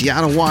in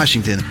Seattle,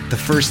 Washington, the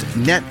first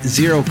net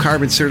zero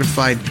carbon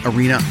certified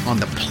arena on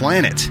the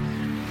planet.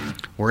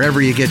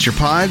 Wherever you get your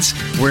pods,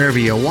 wherever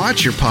you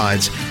watch your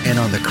pods, and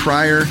on the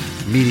Crier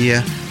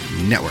Media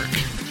Network.